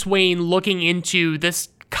is Bruce Wayne looking into this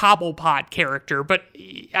Cobblepot character? But,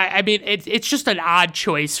 I mean, it's just an odd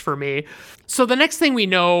choice for me. So the next thing we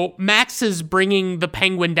know, Max is bringing the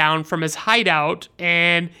Penguin down from his hideout,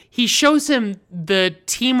 and he shows him the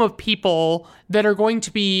team of people that are going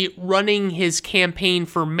to be running his campaign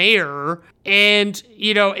for mayor. And,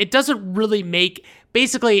 it doesn't really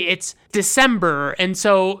basically it's December. And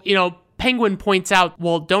so, Penguin points out,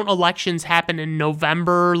 well, don't elections happen in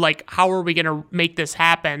November? Like, how are we going to make this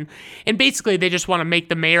happen? And basically they just want to make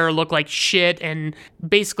the mayor look like shit and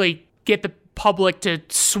basically get the public to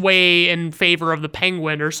sway in favor of the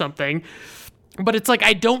Penguin or something. But it's like,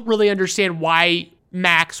 I don't really understand why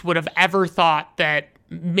Max would have ever thought that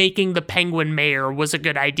making the Penguin mayor was a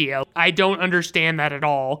good idea. I don't understand that at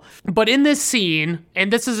all. But in this scene,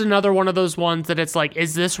 and this is another one of those ones that it's like,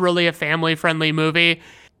 is this really a family-friendly movie?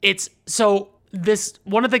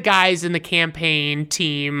 One of the guys in the campaign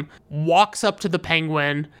team walks up to the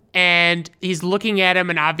Penguin and he's looking at him,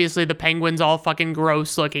 and obviously the Penguin's all fucking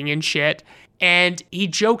gross looking and shit. And he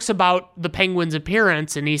jokes about the Penguin's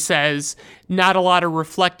appearance, and he says, "Not a lot of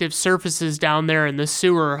reflective surfaces down there in the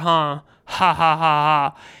sewer, huh? Ha ha ha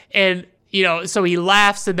ha." And, so he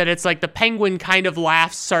laughs, and then it's like the Penguin kind of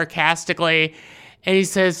laughs sarcastically, and he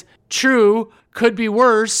says, "True, could be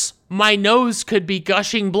worse. My nose could be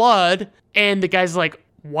gushing blood." And the guy's like,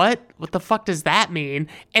 what? What the fuck does that mean?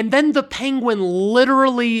 And then the Penguin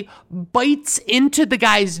literally bites into the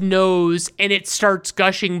guy's nose and it starts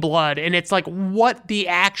gushing blood. And it's like, what the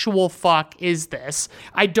actual fuck is this?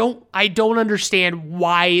 I don't understand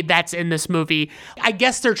why that's in this movie. I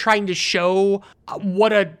guess they're trying to show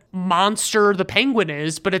what a monster the Penguin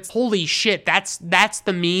is, but it's holy shit. That's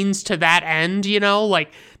the means to that end,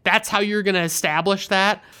 like that's how you're going to establish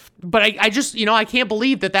that. But I just, I can't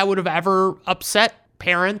believe that would have ever upset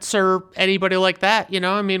parents or anybody like that,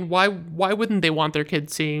 I mean, why wouldn't they want their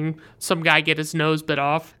kids seeing some guy get his nose bit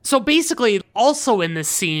off? So basically, also in this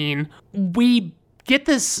scene, we get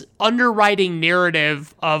this underwriting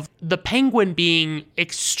narrative of the Penguin being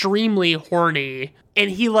extremely horny, and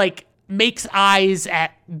he makes eyes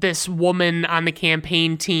at this woman on the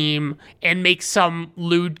campaign team and makes some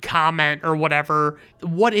lewd comment or whatever.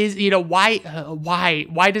 What is,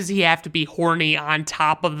 why does he have to be horny on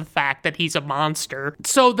top of the fact that he's a monster?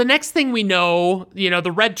 So the next thing we know,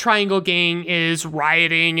 the Red Triangle Gang is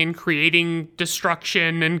rioting and creating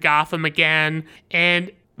destruction in Gotham again,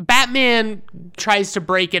 and Batman tries to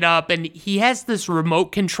break it up, and he has this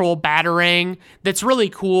remote control batarang that's really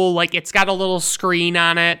cool. Like, it's got a little screen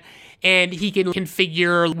on it, and he can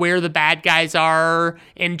configure where the bad guys are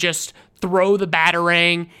and just throw the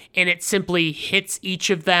batarang, and it simply hits each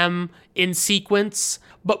of them in sequence.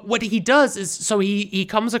 But what he does is, so he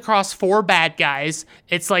comes across 4 bad guys.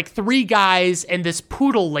 It's like 3 guys and this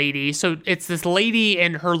poodle lady. So it's this lady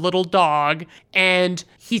and her little dog, and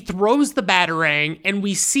he throws the batarang, and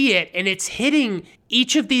we see it, and it's hitting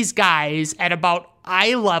each of these guys at about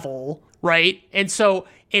eye level, right? And so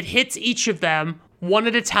it hits each of them one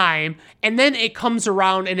at a time, and then it comes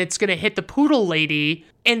around and it's going to hit the poodle lady,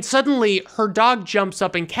 and suddenly her dog jumps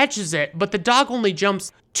up and catches it, but the dog only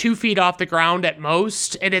jumps 2 feet off the ground at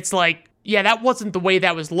most, and it's like, yeah, that wasn't the way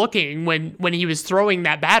that was looking when he was throwing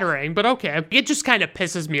that batarang, but okay. It just kind of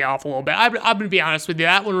pisses me off a little bit. I'm going to be honest with you,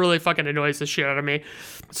 that one really fucking annoys the shit out of me.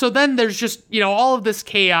 So then there's just, all of this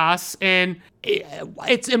chaos, and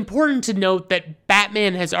it's important to note that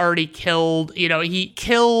Batman has already killed, he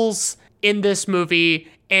kills in this movie,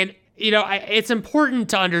 and it's important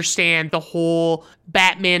to understand the whole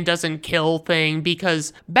Batman doesn't kill thing,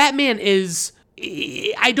 because Batman is,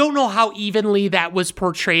 I don't know how evenly that was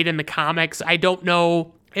portrayed in the comics. I don't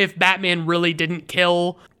know if Batman really didn't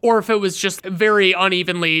kill, or if it was just very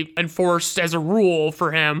unevenly enforced as a rule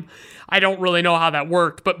for him. I don't really know how that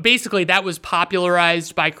worked, but basically that was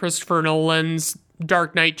popularized by Christopher Nolan's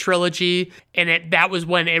Dark Knight trilogy, and that was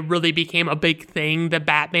when it really became a big thing that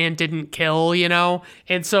Batman didn't kill,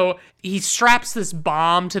 And so he straps this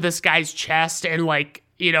bomb to this guy's chest and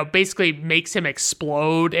basically makes him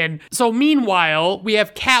explode. And so meanwhile, we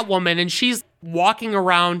have Catwoman, and she's walking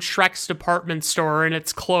around Shrek's department store, and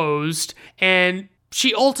it's closed, and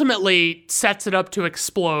she ultimately sets it up to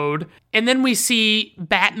explode. And then we see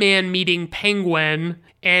Batman meeting Penguin,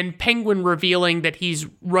 and Penguin revealing that he's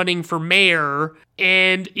running for mayor.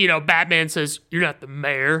 And, Batman says, "You're not the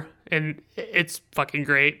mayor." And it's fucking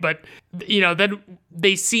great. But, then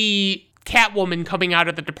they see Catwoman coming out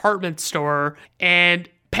of the department store, and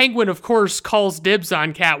Penguin, of course, calls dibs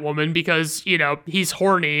on Catwoman because, he's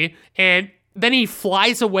horny, and then he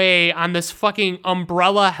flies away on this fucking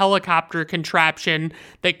umbrella helicopter contraption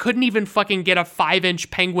that couldn't even fucking get a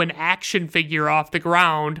 5-inch Penguin action figure off the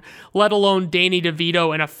ground, let alone Danny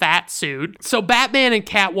DeVito in a fat suit. So Batman and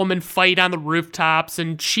Catwoman fight on the rooftops,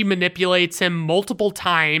 and she manipulates him multiple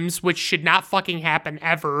times, which should not fucking happen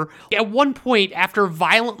ever. At one point, after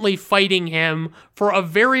violently fighting him for a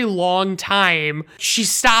very long time, she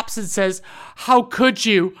stops and says, "How could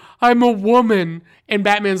you? I'm a woman." And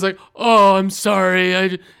Batman's like, "Oh, I'm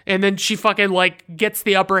sorry." And then she fucking, gets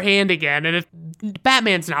the upper hand again. And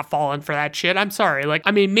Batman's not falling for that shit. I'm sorry.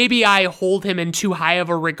 Maybe I hold him in too high of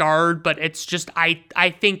a regard, but it's just,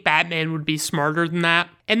 I think Batman would be smarter than that.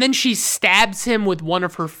 And then she stabs him with one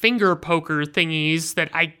of her finger poker thingies that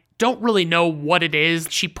I don't really know what it is.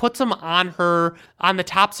 She puts them on the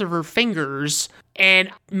tops of her fingers,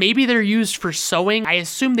 and maybe they're used for sewing. I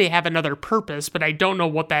assume they have another purpose, but I don't know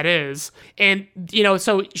what that is. And,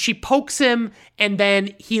 so she pokes him, and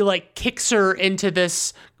then he, kicks her into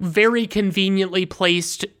this very conveniently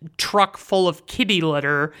placed truck full of kitty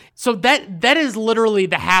litter. So that is literally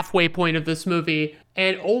the halfway point of this movie.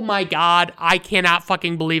 And oh my God, I cannot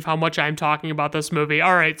fucking believe how much I'm talking about this movie.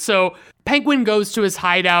 All right, so Penguin goes to his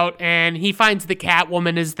hideout, and he finds the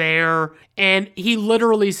Catwoman is there, and he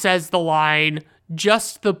literally says the line,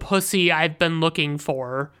 "Just the pussy I've been looking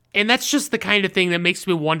for." And that's just the kind of thing that makes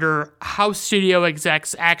me wonder how studio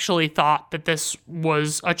execs actually thought that this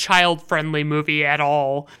was a child-friendly movie at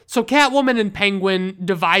all. So Catwoman and Penguin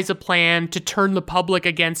devise a plan to turn the public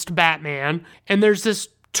against Batman, and there's this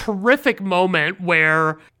terrific moment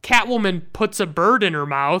where Catwoman puts a bird in her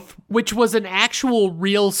mouth, which was an actual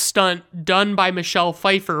real stunt done by Michelle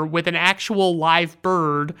Pfeiffer with an actual live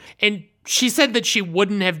bird. And she said that she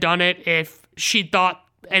wouldn't have done it if she thought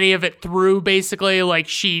any of it through, basically.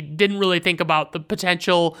 She didn't really think about the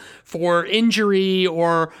potential for injury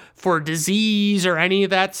or for disease or any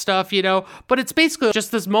of that stuff, But it's basically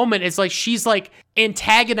just this moment. It's she's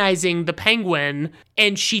antagonizing the Penguin,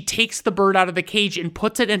 and she takes the bird out of the cage and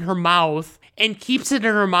puts it in her mouth and keeps it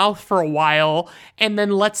in her mouth for a while and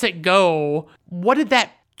then lets it go. What did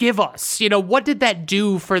that give us? What did that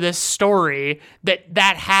do for this story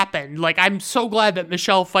that happened? I'm so glad that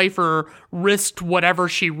Michelle Pfeiffer risked whatever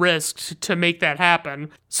she risked to make that happen.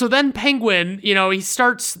 So then Penguin, he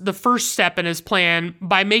starts the first step in his plan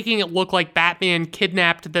by making it look like Batman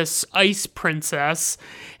kidnapped this ice princess.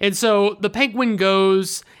 And so the Penguin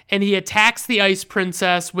goes and he attacks the ice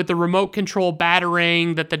princess with the remote control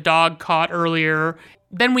batarang that the dog caught earlier.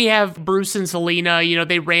 Then we have Bruce and Selina,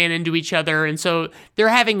 they ran into each other, and so they're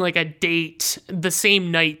having a date the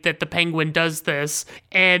same night that the Penguin does this,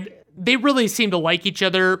 and they really seem to like each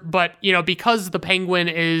other, but, because the Penguin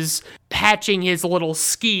is hatching his little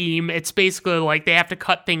scheme, it's basically they have to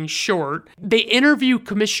cut things short. They interview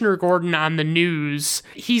Commissioner Gordon on the news.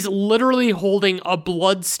 He's literally holding a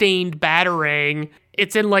blood-stained batarang.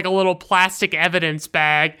 It's in a little plastic evidence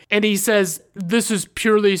bag, and he says, "This is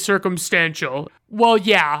purely circumstantial." Well,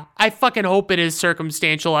 yeah, I fucking hope it is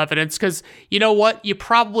circumstantial evidence, because you know what? You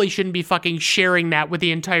probably shouldn't be fucking sharing that with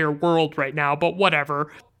the entire world right now, but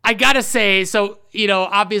whatever. I gotta say, so,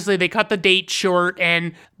 obviously they cut the date short,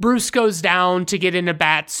 and Bruce goes down to get in a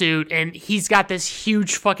bat suit, and he's got this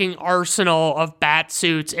huge fucking arsenal of bat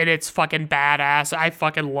suits, and it's fucking badass. I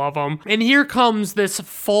fucking love them. And here comes this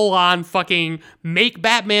full-on fucking make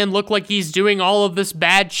Batman look like he's doing all of this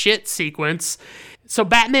bad shit sequence. So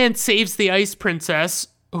Batman saves the Ice Princess,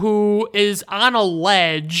 who is on a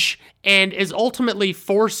ledge and is ultimately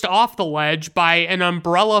forced off the ledge by an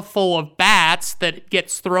umbrella full of bats that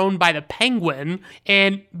gets thrown by the Penguin.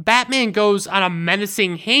 And Batman goes on a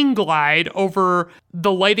menacing hang glide over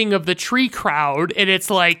the lighting of the tree crowd, and it's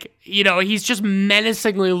he's just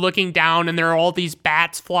menacingly looking down, and there are all these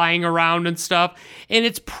bats flying around and stuff, and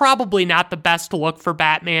it's probably not the best look for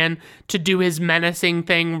Batman to do his menacing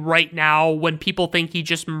thing right now when people think he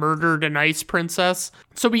just murdered an ice princess.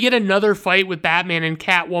 So we get another fight with Batman and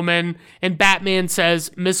Catwoman, and Batman says,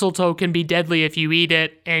 "Mistletoe can be deadly if you eat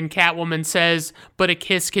it," and Catwoman says, "But a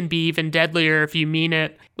kiss can be even deadlier if you mean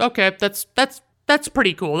it." Okay, that's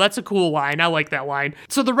pretty cool. That's a cool line. I like that line.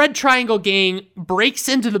 So the Red Triangle gang breaks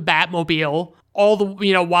into the Batmobile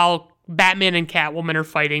while Batman and Catwoman are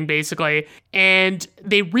fighting, basically, and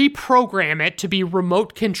they reprogram it to be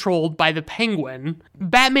remote controlled by the Penguin.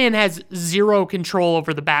 Batman has zero control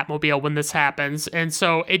over the Batmobile when this happens, and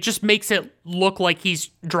so it just makes it look like he's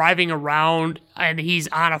driving around and he's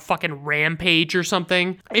on a fucking rampage or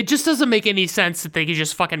something. It just doesn't make any sense that they could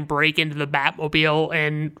just fucking break into the Batmobile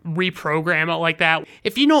and reprogram it like that.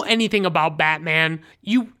 If you know anything about Batman,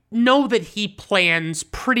 you know that he plans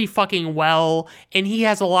pretty fucking well, and he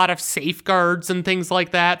has a lot of safeguards and things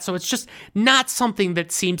like that, so it's just not something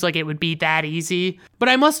that seems like it would be that easy. But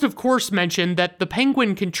I must of course mention that the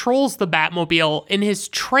Penguin controls the Batmobile in his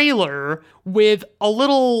trailer with a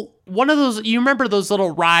little, one of those, you remember those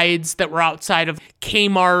little rides that were outside of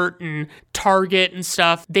Kmart and Target and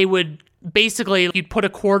stuff? They would basically, you'd put a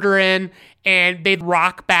quarter in and they'd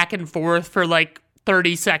rock back and forth for like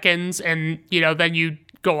 30 seconds, and then you'd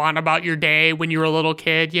go on about your day when you were a little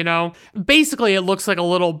kid, Basically, it looks like a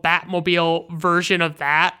little Batmobile version of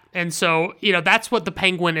that. And so, that's what the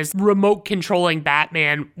Penguin is remote controlling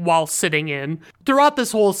Batman while sitting in. Throughout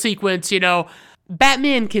this whole sequence,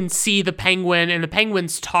 Batman can see the Penguin, and the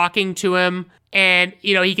Penguin's talking to him. And,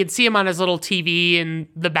 he can see him on his little TV in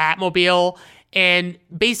the Batmobile. And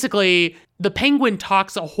basically, the Penguin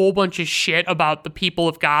talks a whole bunch of shit about the people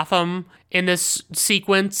of Gotham in this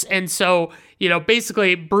sequence. And so,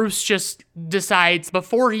 basically, Bruce just decides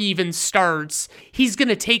before he even starts, he's going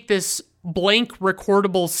to take this blank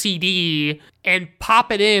recordable CD and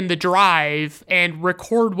pop it in the drive and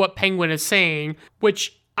record what Penguin is saying,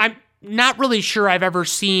 which I'm not really sure I've ever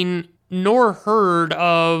seen nor heard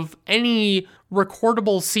of any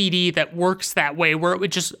recordable CD that works that way, where it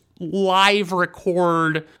would just live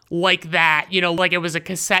record like that, like it was a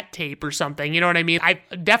cassette tape or something, you know what I mean?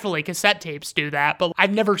 Definitely cassette tapes do that, but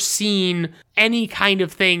I've never seen any kind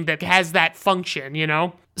of thing that has that function,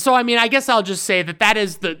 So, I guess I'll just say that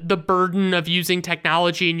is the burden of using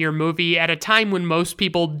technology in your movie at a time when most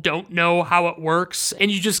people don't know how it works,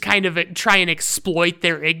 and you just kind of try and exploit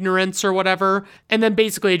their ignorance or whatever, and then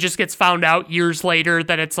basically it just gets found out years later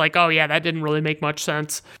that it's like, oh yeah, that didn't really make much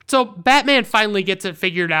sense. So Batman finally gets it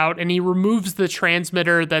figured out, and he removes the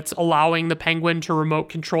transmitter that's allowing the Penguin to remote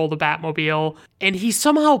control the Batmobile, and he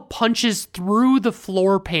somehow punches through the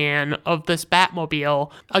floor pan of this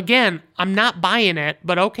Batmobile. Again, I'm not buying it,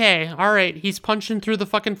 but okay, all right, he's punching through the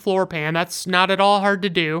fucking floor pan. That's not at all hard to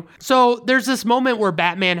do. So there's this moment where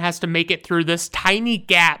Batman has to make it through this tiny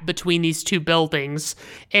gap between these two buildings,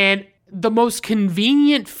 and the most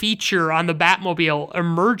convenient feature on the Batmobile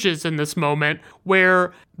emerges in this moment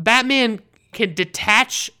where Batman can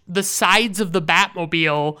detach the sides of the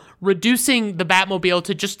Batmobile, reducing the Batmobile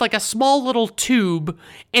to just like a small little tube,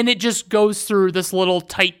 and it just goes through this little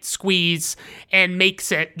tight squeeze and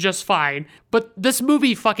makes it just fine. But this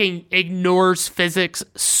movie fucking ignores physics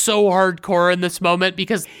so hardcore in this moment,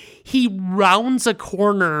 because he rounds a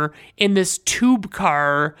corner in this tube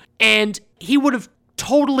car, and he would have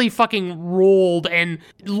totally fucking rolled and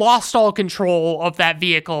lost all control of that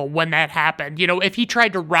vehicle when that happened. If he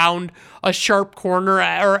tried to round a sharp corner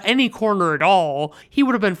or any corner at all, he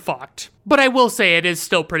would have been fucked. But I will say it is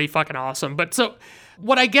still pretty fucking awesome. But so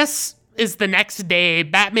what I guess is the next day,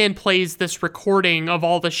 Batman plays this recording of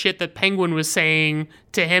all the shit that Penguin was saying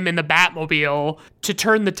to him in the Batmobile to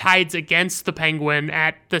turn the tides against the Penguin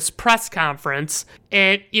at this press conference.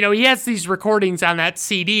 And, he has these recordings on that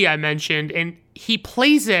CD I mentioned, and he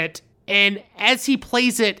plays it, and as he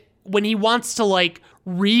plays it, when he wants to,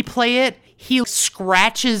 replay it, he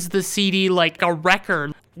scratches the CD like a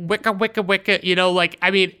record. Wicka, wicka,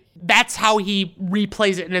 wicka, that's how he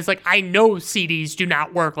replays it, and it's like, I know CDs do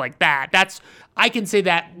not work like that. I can say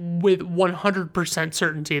that with 100%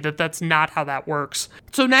 certainty that that's not how that works.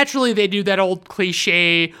 So naturally, they do that old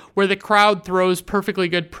cliche where the crowd throws perfectly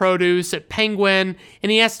good produce at Penguin,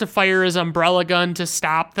 and he has to fire his umbrella gun to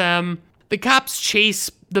stop them. The cops chase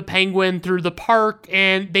the Penguin through the park,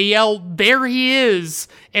 and they yell, "There he is!"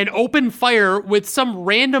 and open fire with some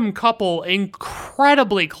random couple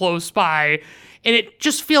incredibly close by. And it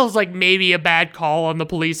just feels like maybe a bad call on the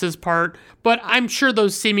police's part, but I'm sure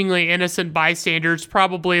those seemingly innocent bystanders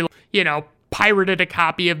probably, pirated a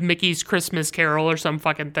copy of Mickey's Christmas Carol or some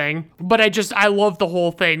fucking thing. But I love the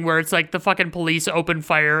whole thing where it's like the fucking police open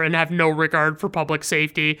fire and have no regard for public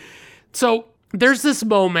safety. So there's this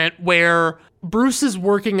moment where Bruce is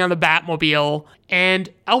working on the Batmobile, and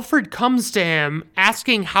Alfred comes to him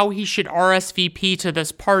asking how he should RSVP to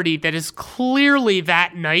this party that is clearly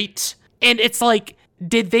that night. And it's like,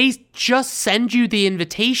 did they just send you the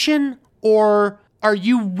invitation? Or are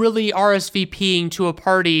you really RSVPing to a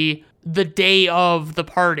party the day of the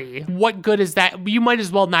party. What good is that? You might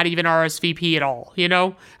as well not even RSVP at all, you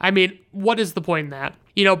know? I mean, what is the point in that?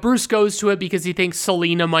 You know, Bruce goes to it because he thinks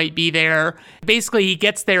Selena might be there. Basically, he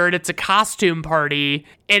gets there and it's a costume party.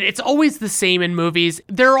 And it's always the same in movies.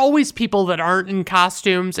 There are always people that aren't in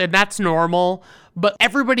costumes, and that's normal. But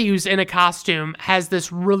everybody who's in a costume has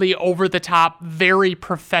this really over-the-top, very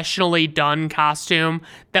professionally done costume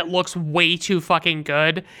that looks way too fucking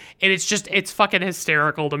good. And it's fucking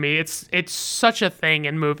hysterical to me. It's such a thing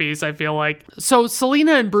in movies, I feel like. So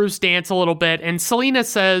Selena and Bruce dance a little bit, and Selena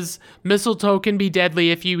says, mistletoe can be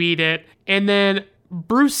deadly if you eat it. And then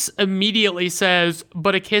Bruce immediately says,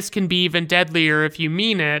 but a kiss can be even deadlier if you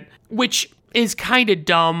mean it, which is kind of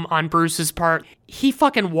dumb on Bruce's part. He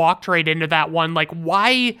fucking walked right into that one. Like,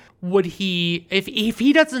 why would he, if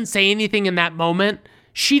he doesn't say anything in that moment,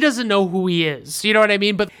 she doesn't know who he is. You know what I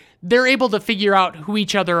mean? But they're able to figure out who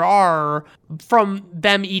each other are from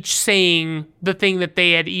them each saying the thing that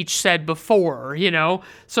they had each said before, you know?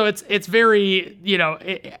 So it's very, you know,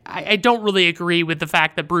 I don't really agree with the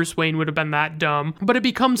fact that Bruce Wayne would have been that dumb. But it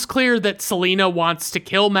becomes clear that Selena wants to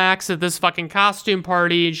kill Max at this fucking costume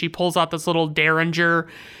party, and she pulls out this little derringer.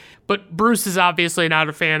 But Bruce is obviously not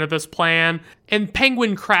a fan of this plan. And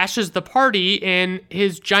Penguin crashes the party in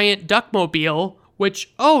his giant duckmobile,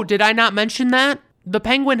 which, oh, did I not mention that? The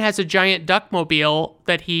Penguin has a giant duckmobile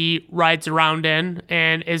that he rides around in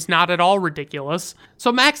and is not at all ridiculous.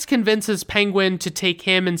 So Max convinces Penguin to take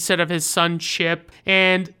him instead of his son Chip,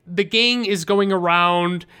 and the gang is going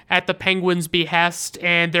around at the Penguin's behest,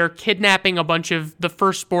 and they're kidnapping a bunch of the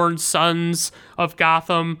firstborn sons of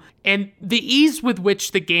Gotham. And the ease with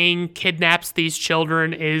which the gang kidnaps these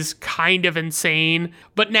children is kind of insane.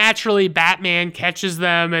 But naturally, Batman catches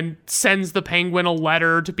them and sends the Penguin a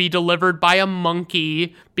letter to be delivered by a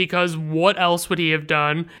monkey, because what else would he have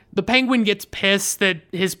done? The Penguin gets pissed that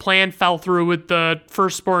his plan fell through with the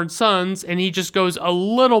firstborn sons, and he just goes a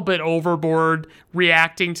little bit overboard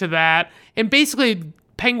reacting to that. And basically,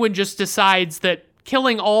 Penguin just decides that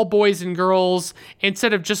killing all boys and girls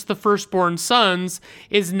instead of just the firstborn sons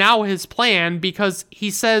is now his plan, because he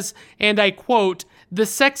says, and I quote, "The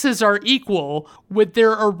sexes are equal, with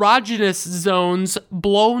their erogenous zones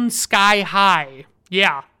blown sky high."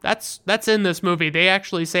 Yeah, that's in this movie. They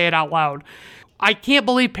actually say it out loud. I can't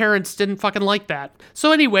believe parents didn't fucking like that.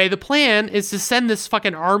 So anyway, the plan is to send this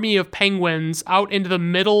fucking army of penguins out into the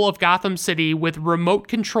middle of Gotham City with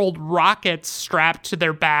remote-controlled rockets strapped to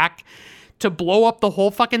their back to blow up the whole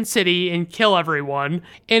fucking city and kill everyone.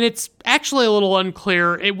 And it's actually a little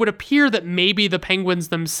unclear. It would appear that maybe the penguins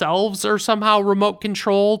themselves are somehow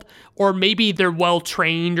remote-controlled, or maybe they're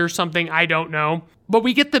well-trained or something, I don't know. But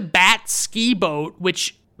we get the Bat ski boat,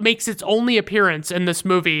 which makes its only appearance in this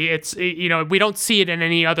movie. It's, you know, we don't see it in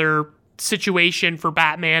any other situation for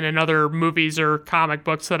Batman and other movies or comic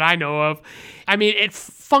books that I know of. I mean, it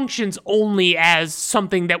functions only as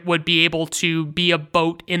something that would be able to be a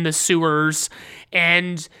boat in the sewers.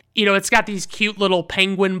 And, you know, it's got these cute little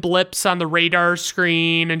penguin blips on the radar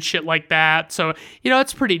screen and shit like that. So, you know,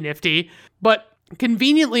 it's pretty nifty. But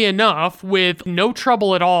conveniently enough, with no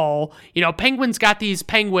trouble at all, you know, Penguin's got these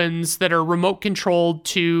penguins that are remote controlled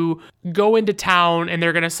to go into town, and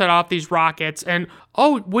they're going to set off these rockets. And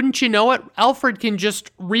oh, wouldn't you know it, Alfred can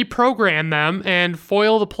just reprogram them and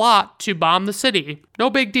foil the plot to bomb the city. No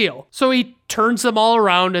big deal. So he turns them all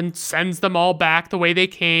around and sends them all back the way they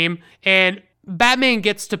came. And Batman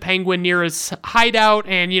gets to Penguin near his hideout,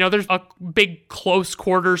 and, you know, there's a big close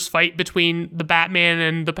quarters fight between the Batman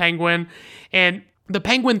and the Penguin, and the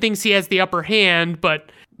Penguin thinks he has the upper hand,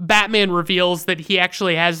 but Batman reveals that he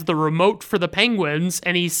actually has the remote for the penguins,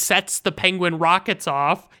 and he sets the penguin rockets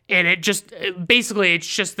off, and it's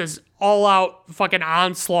just this all-out fucking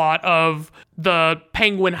onslaught of the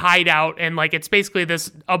penguin hideout, and, like, it's basically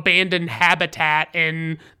this abandoned habitat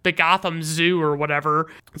in the Gotham Zoo or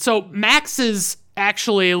whatever. So Max is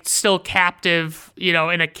actually still captive, you know,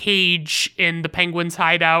 in a cage in the penguin's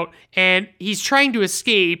hideout, and he's trying to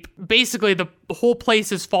escape. Basically, the whole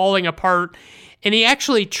place is falling apart, and he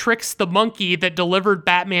actually tricks the monkey that delivered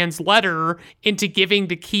Batman's letter into giving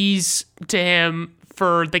the keys to him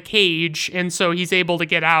for the cage, and so he's able to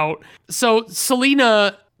get out. So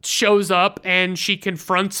Selena shows up, and she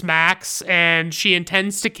confronts Max, and she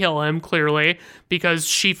intends to kill him, clearly, because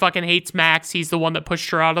she fucking hates Max. He's the one that pushed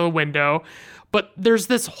her out of the window. But there's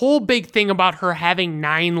this whole big thing about her having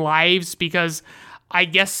 9 lives, because I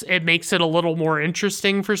guess it makes it a little more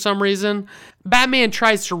interesting for some reason. Batman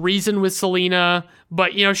tries to reason with Selena,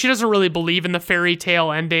 but, you know, she doesn't really believe in the fairy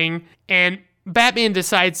tale ending, and Batman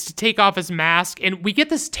decides to take off his mask, and we get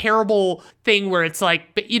this terrible thing where it's like,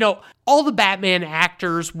 you know, all the Batman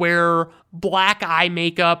actors wear black eye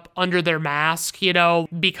makeup under their mask,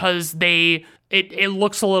 because it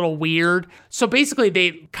looks a little weird. So basically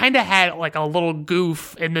they kind of had like a little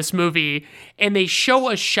goof in this movie, and they show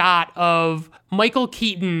a shot of Michael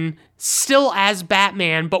Keaton still as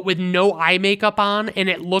Batman, but with no eye makeup on, and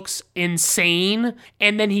it looks insane.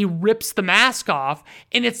 And then he rips the mask off,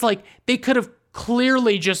 and it's like they could have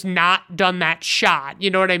clearly just not done that shot. You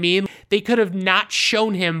know what I mean? They could have not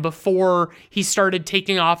shown him before he started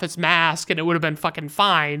taking off his mask, and it would have been fucking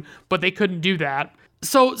fine, but they couldn't do that.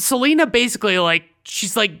 So Selina basically,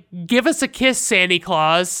 she's like, give us a kiss, Santa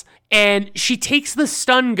Claus. And she takes the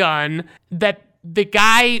stun gun that the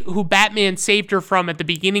guy who Batman saved her from at the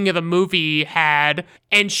beginning of the movie had,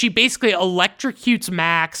 and she basically electrocutes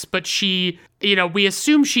Max, but she, we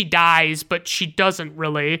assume she dies, but she doesn't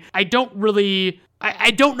really. I don't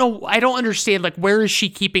know. I don't understand, where is she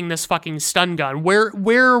keeping this fucking stun gun? Where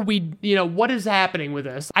are we, what is happening with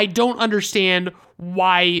this? I don't understand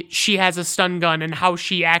why she has a stun gun and how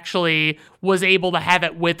she actually was able to have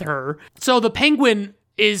it with her. So the Penguin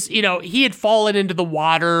is, he had fallen into the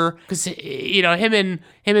water because, him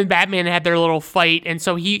and Batman had their little fight. And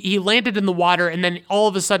so he landed in the water. And then all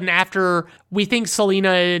of a sudden, after we think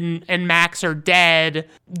Selina and Max are dead,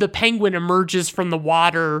 the Penguin emerges from the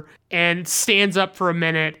water and stands up for a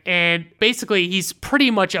minute. And basically, he's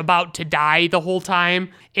pretty much about to die the whole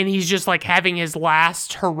time. And he's just having his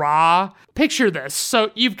last hurrah. Picture this.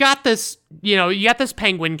 So you've got this, you got this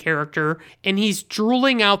Penguin character, and he's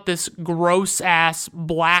drooling out this gross ass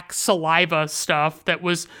black saliva stuff that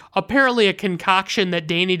was apparently a concoction that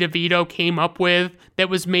Danny DeVito came up with that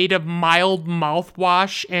was made of mild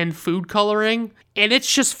mouthwash and food coloring. And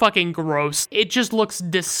it's just fucking gross. It just looks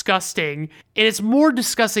disgusting. And it's more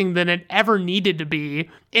disgusting than it ever needed to be.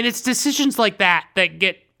 And it's decisions like that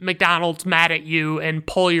get McDonald's mad at you and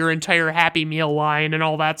pull your entire Happy Meal line and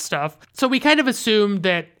all that stuff. So we kind of assume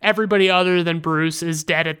that everybody other than Bruce is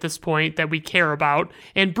dead at this point that we care about.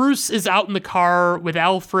 And Bruce is out in the car with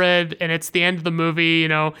Alfred, and it's the end of the movie.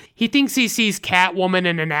 He thinks he sees Catwoman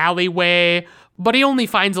in an alleyway, but he only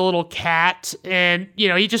finds a little cat, and,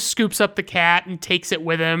 he just scoops up the cat and takes it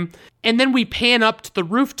with him. And then we pan up to the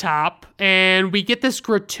rooftop, and we get this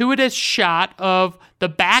gratuitous shot of the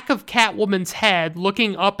back of Catwoman's head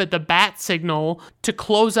looking up at the bat signal to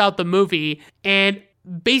close out the movie. And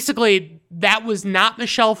basically, that was not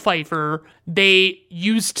Michelle Pfeiffer. They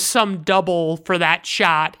used some double for that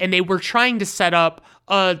shot, and they were trying to set up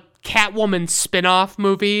a Catwoman spin-off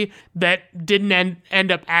movie that didn't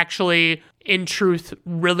end up actually, in truth,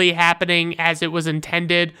 really happening as it was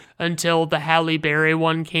intended until the Halle Berry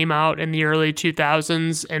one came out in the early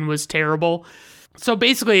 2000s and was terrible. So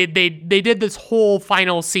basically, they did this whole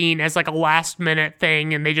final scene as a last minute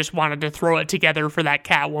thing, and they just wanted to throw it together for that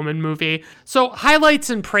Catwoman movie. So highlights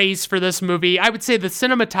and praise for this movie. I would say the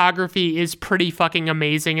cinematography is pretty fucking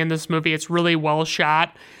amazing in this movie. It's really well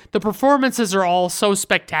shot. The performances are all so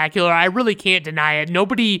spectacular. I really can't deny it.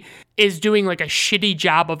 Nobody is doing a shitty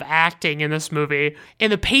job of acting in this movie.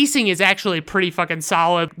 And the pacing is actually pretty fucking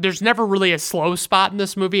solid. There's never really a slow spot in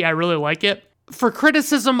this movie. I really like it. For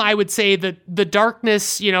criticism, I would say that the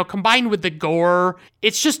darkness, combined with the gore,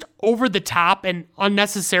 it's just over the top and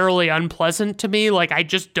unnecessarily unpleasant to me. I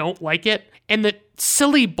just don't like it. And the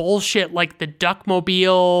silly bullshit like the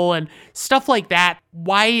Duckmobile and stuff like that,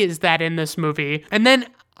 why is that in this movie? And then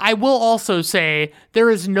I will also say there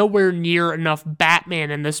is nowhere near enough Batman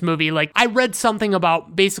in this movie. I read something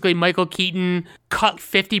about basically Michael Keaton cut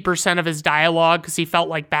 50% of his dialogue because he felt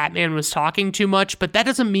like Batman was talking too much, but that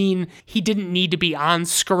doesn't mean he didn't need to be on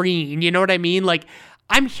screen. You know what I mean?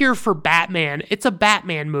 I'm here for Batman. It's a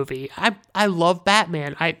Batman movie. I love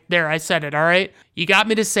Batman. I said it, all right? You got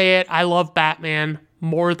me to say it. I love Batman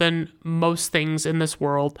more than most things in this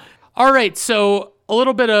world. All right, so a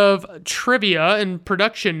little bit of trivia and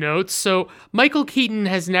production notes. So Michael Keaton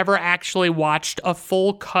has never actually watched a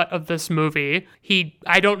full cut of this movie.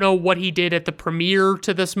 I don't know what he did at the premiere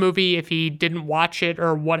to this movie, if he didn't watch it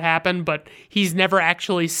or what happened, but he's never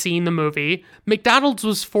actually seen the movie. McDonald's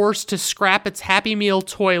was forced to scrap its Happy Meal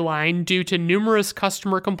toy line due to numerous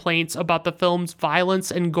customer complaints about the film's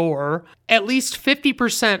violence and gore. At least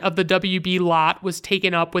 50% of the WB lot was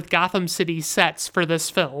taken up with Gotham City sets for this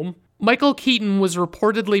film. Michael Keaton was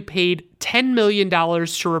reportedly paid $10 million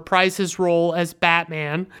to reprise his role as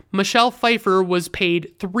Batman. Michelle Pfeiffer was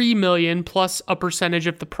paid $3 million plus a percentage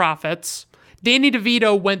of the profits. Danny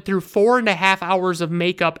DeVito went through 4.5 hours of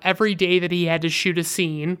makeup every day that he had to shoot a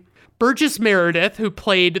scene. Burgess Meredith, who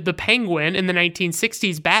played the Penguin in the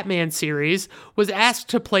 1960s Batman series, was asked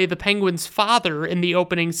to play the Penguin's father in the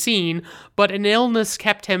opening scene, but an illness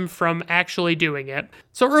kept him from actually doing it.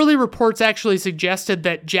 So early reports actually suggested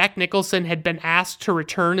that Jack Nicholson had been asked to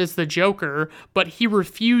return as the Joker, but he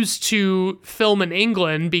refused to film in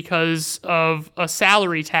England because of a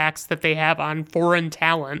salary tax that they have on foreign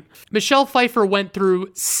talent. Michelle Pfeiffer went through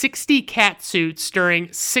 60 cat suits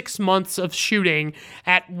during 6 months of shooting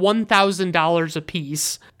at $1,000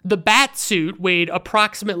 apiece. The bat suit weighed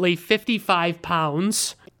approximately 55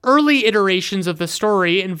 pounds. Early iterations of the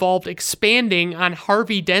story involved expanding on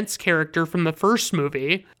Harvey Dent's character from the first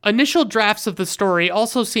movie. Initial drafts of the story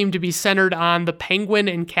also seemed to be centered on the Penguin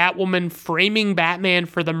and Catwoman framing Batman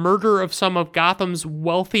for the murder of some of Gotham's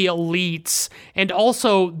wealthy elites, and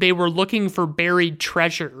also they were looking for buried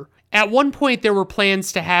treasure. At one point, there were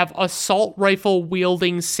plans to have assault rifle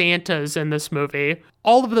wielding Santas in this movie.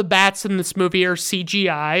 All of the bats in this movie are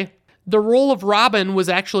CGI. The role of Robin was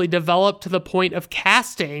actually developed to the point of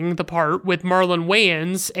casting the part with Marlon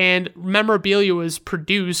Wayans, and memorabilia was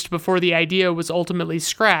produced before the idea was ultimately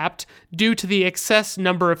scrapped due to the excess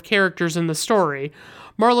number of characters in the story.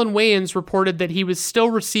 Marlon Wayans reported that he was still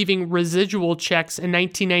receiving residual checks in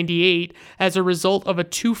 1998 as a result of a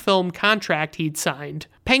 2-film contract he'd signed.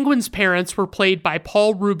 Penguin's parents were played by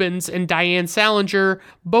Paul Reubens and Diane Salinger.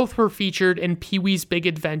 Both were featured in Pee-wee's Big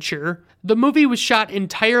Adventure. The movie was shot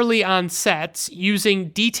entirely on sets, using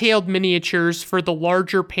detailed miniatures for the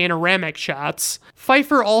larger panoramic shots.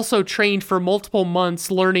 Pfeiffer also trained for multiple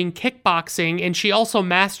months learning kickboxing, and she also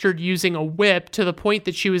mastered using a whip to the point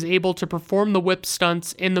that she was able to perform the whip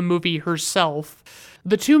stunts in the movie herself.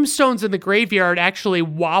 The tombstones in the graveyard actually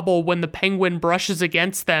wobble when the Penguin brushes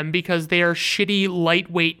against them because they are shitty,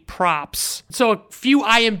 lightweight props. So a few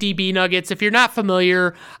IMDb nuggets. If you're not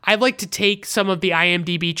familiar, I like to take some of the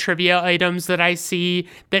IMDb trivia items that I see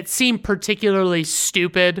that seem particularly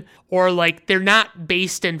stupid, or like they're not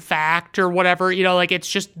based in fact or whatever, like it's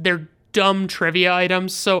just they're dumb trivia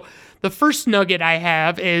items. So the first nugget I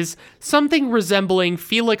have is something resembling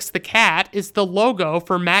Felix the Cat is the logo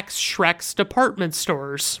for Max Schreck's department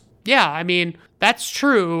stores. Yeah, I mean, that's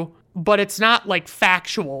true, but it's not like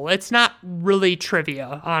factual. It's not really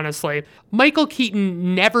trivia, honestly. Michael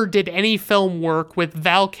Keaton never did any film work with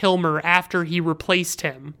Val Kilmer after he replaced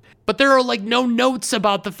him. But there are like no notes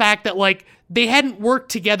about the fact that like they hadn't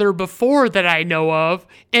worked together before that I know of,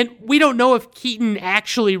 and we don't know if Keaton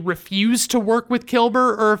actually refused to work with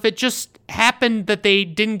Kilmer or if it just happened that they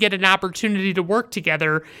didn't get an opportunity to work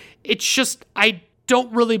together. It's just, I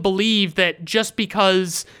don't really believe that just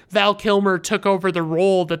because Val Kilmer took over the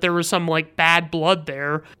role that there was some like bad blood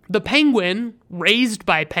there. The Penguin, raised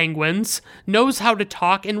by penguins, knows how to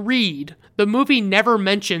talk and read. The movie never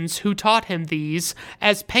mentions who taught him these,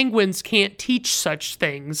 as penguins can't teach such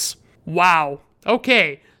things. Wow.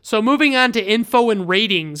 Okay, so moving on to info and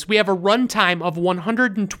ratings, we have a runtime of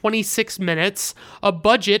 126 minutes, a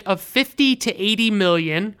budget of 50 to 80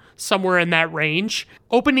 million, somewhere in that range.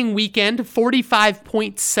 Opening weekend,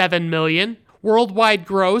 45.7 million. Worldwide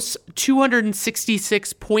gross,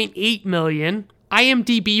 266.8 million.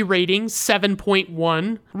 IMDb rating,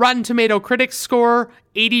 7.1. Rotten Tomato critics score,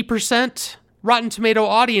 80%. Rotten Tomato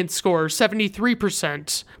audience score,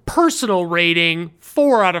 73%. Personal rating,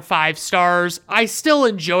 4 out of 5 stars. I still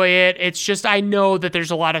enjoy it. It's just I know that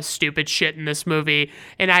there's a lot of stupid shit in this movie,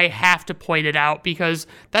 and I have to point it out because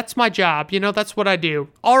that's my job. That's what I do.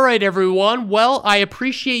 All right, everyone. Well, I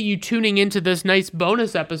appreciate you tuning into this nice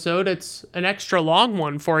bonus episode. It's an extra long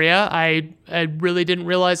one for you. I really didn't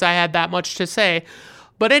realize I had that much to say.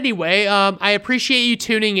 But anyway, I appreciate you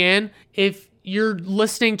tuning in. If you're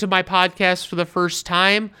listening to my podcast for the first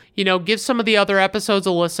time, give some of the other episodes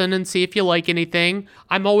a listen and see if you like anything.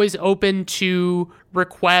 I'm always open to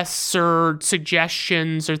requests or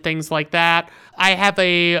suggestions or things like that. I have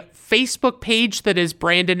a Facebook page that is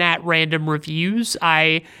Brandon at Random Reviews.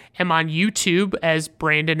 I am on YouTube as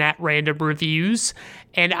Brandon at Random Reviews,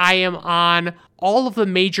 and I am on all of the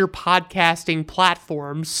major podcasting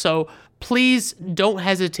platforms. So please don't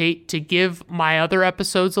hesitate to give my other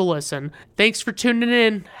episodes a listen. Thanks for tuning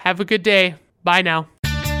in. Have a good day. Bye now.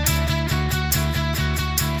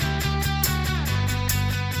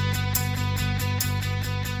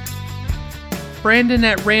 Brandon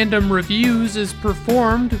at Random Reviews is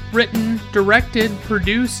performed, written, directed,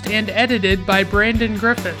 produced, and edited by Brandon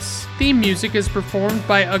Griffiths. Theme music is performed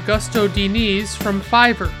by Augusto Diniz from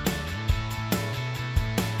Fiverr.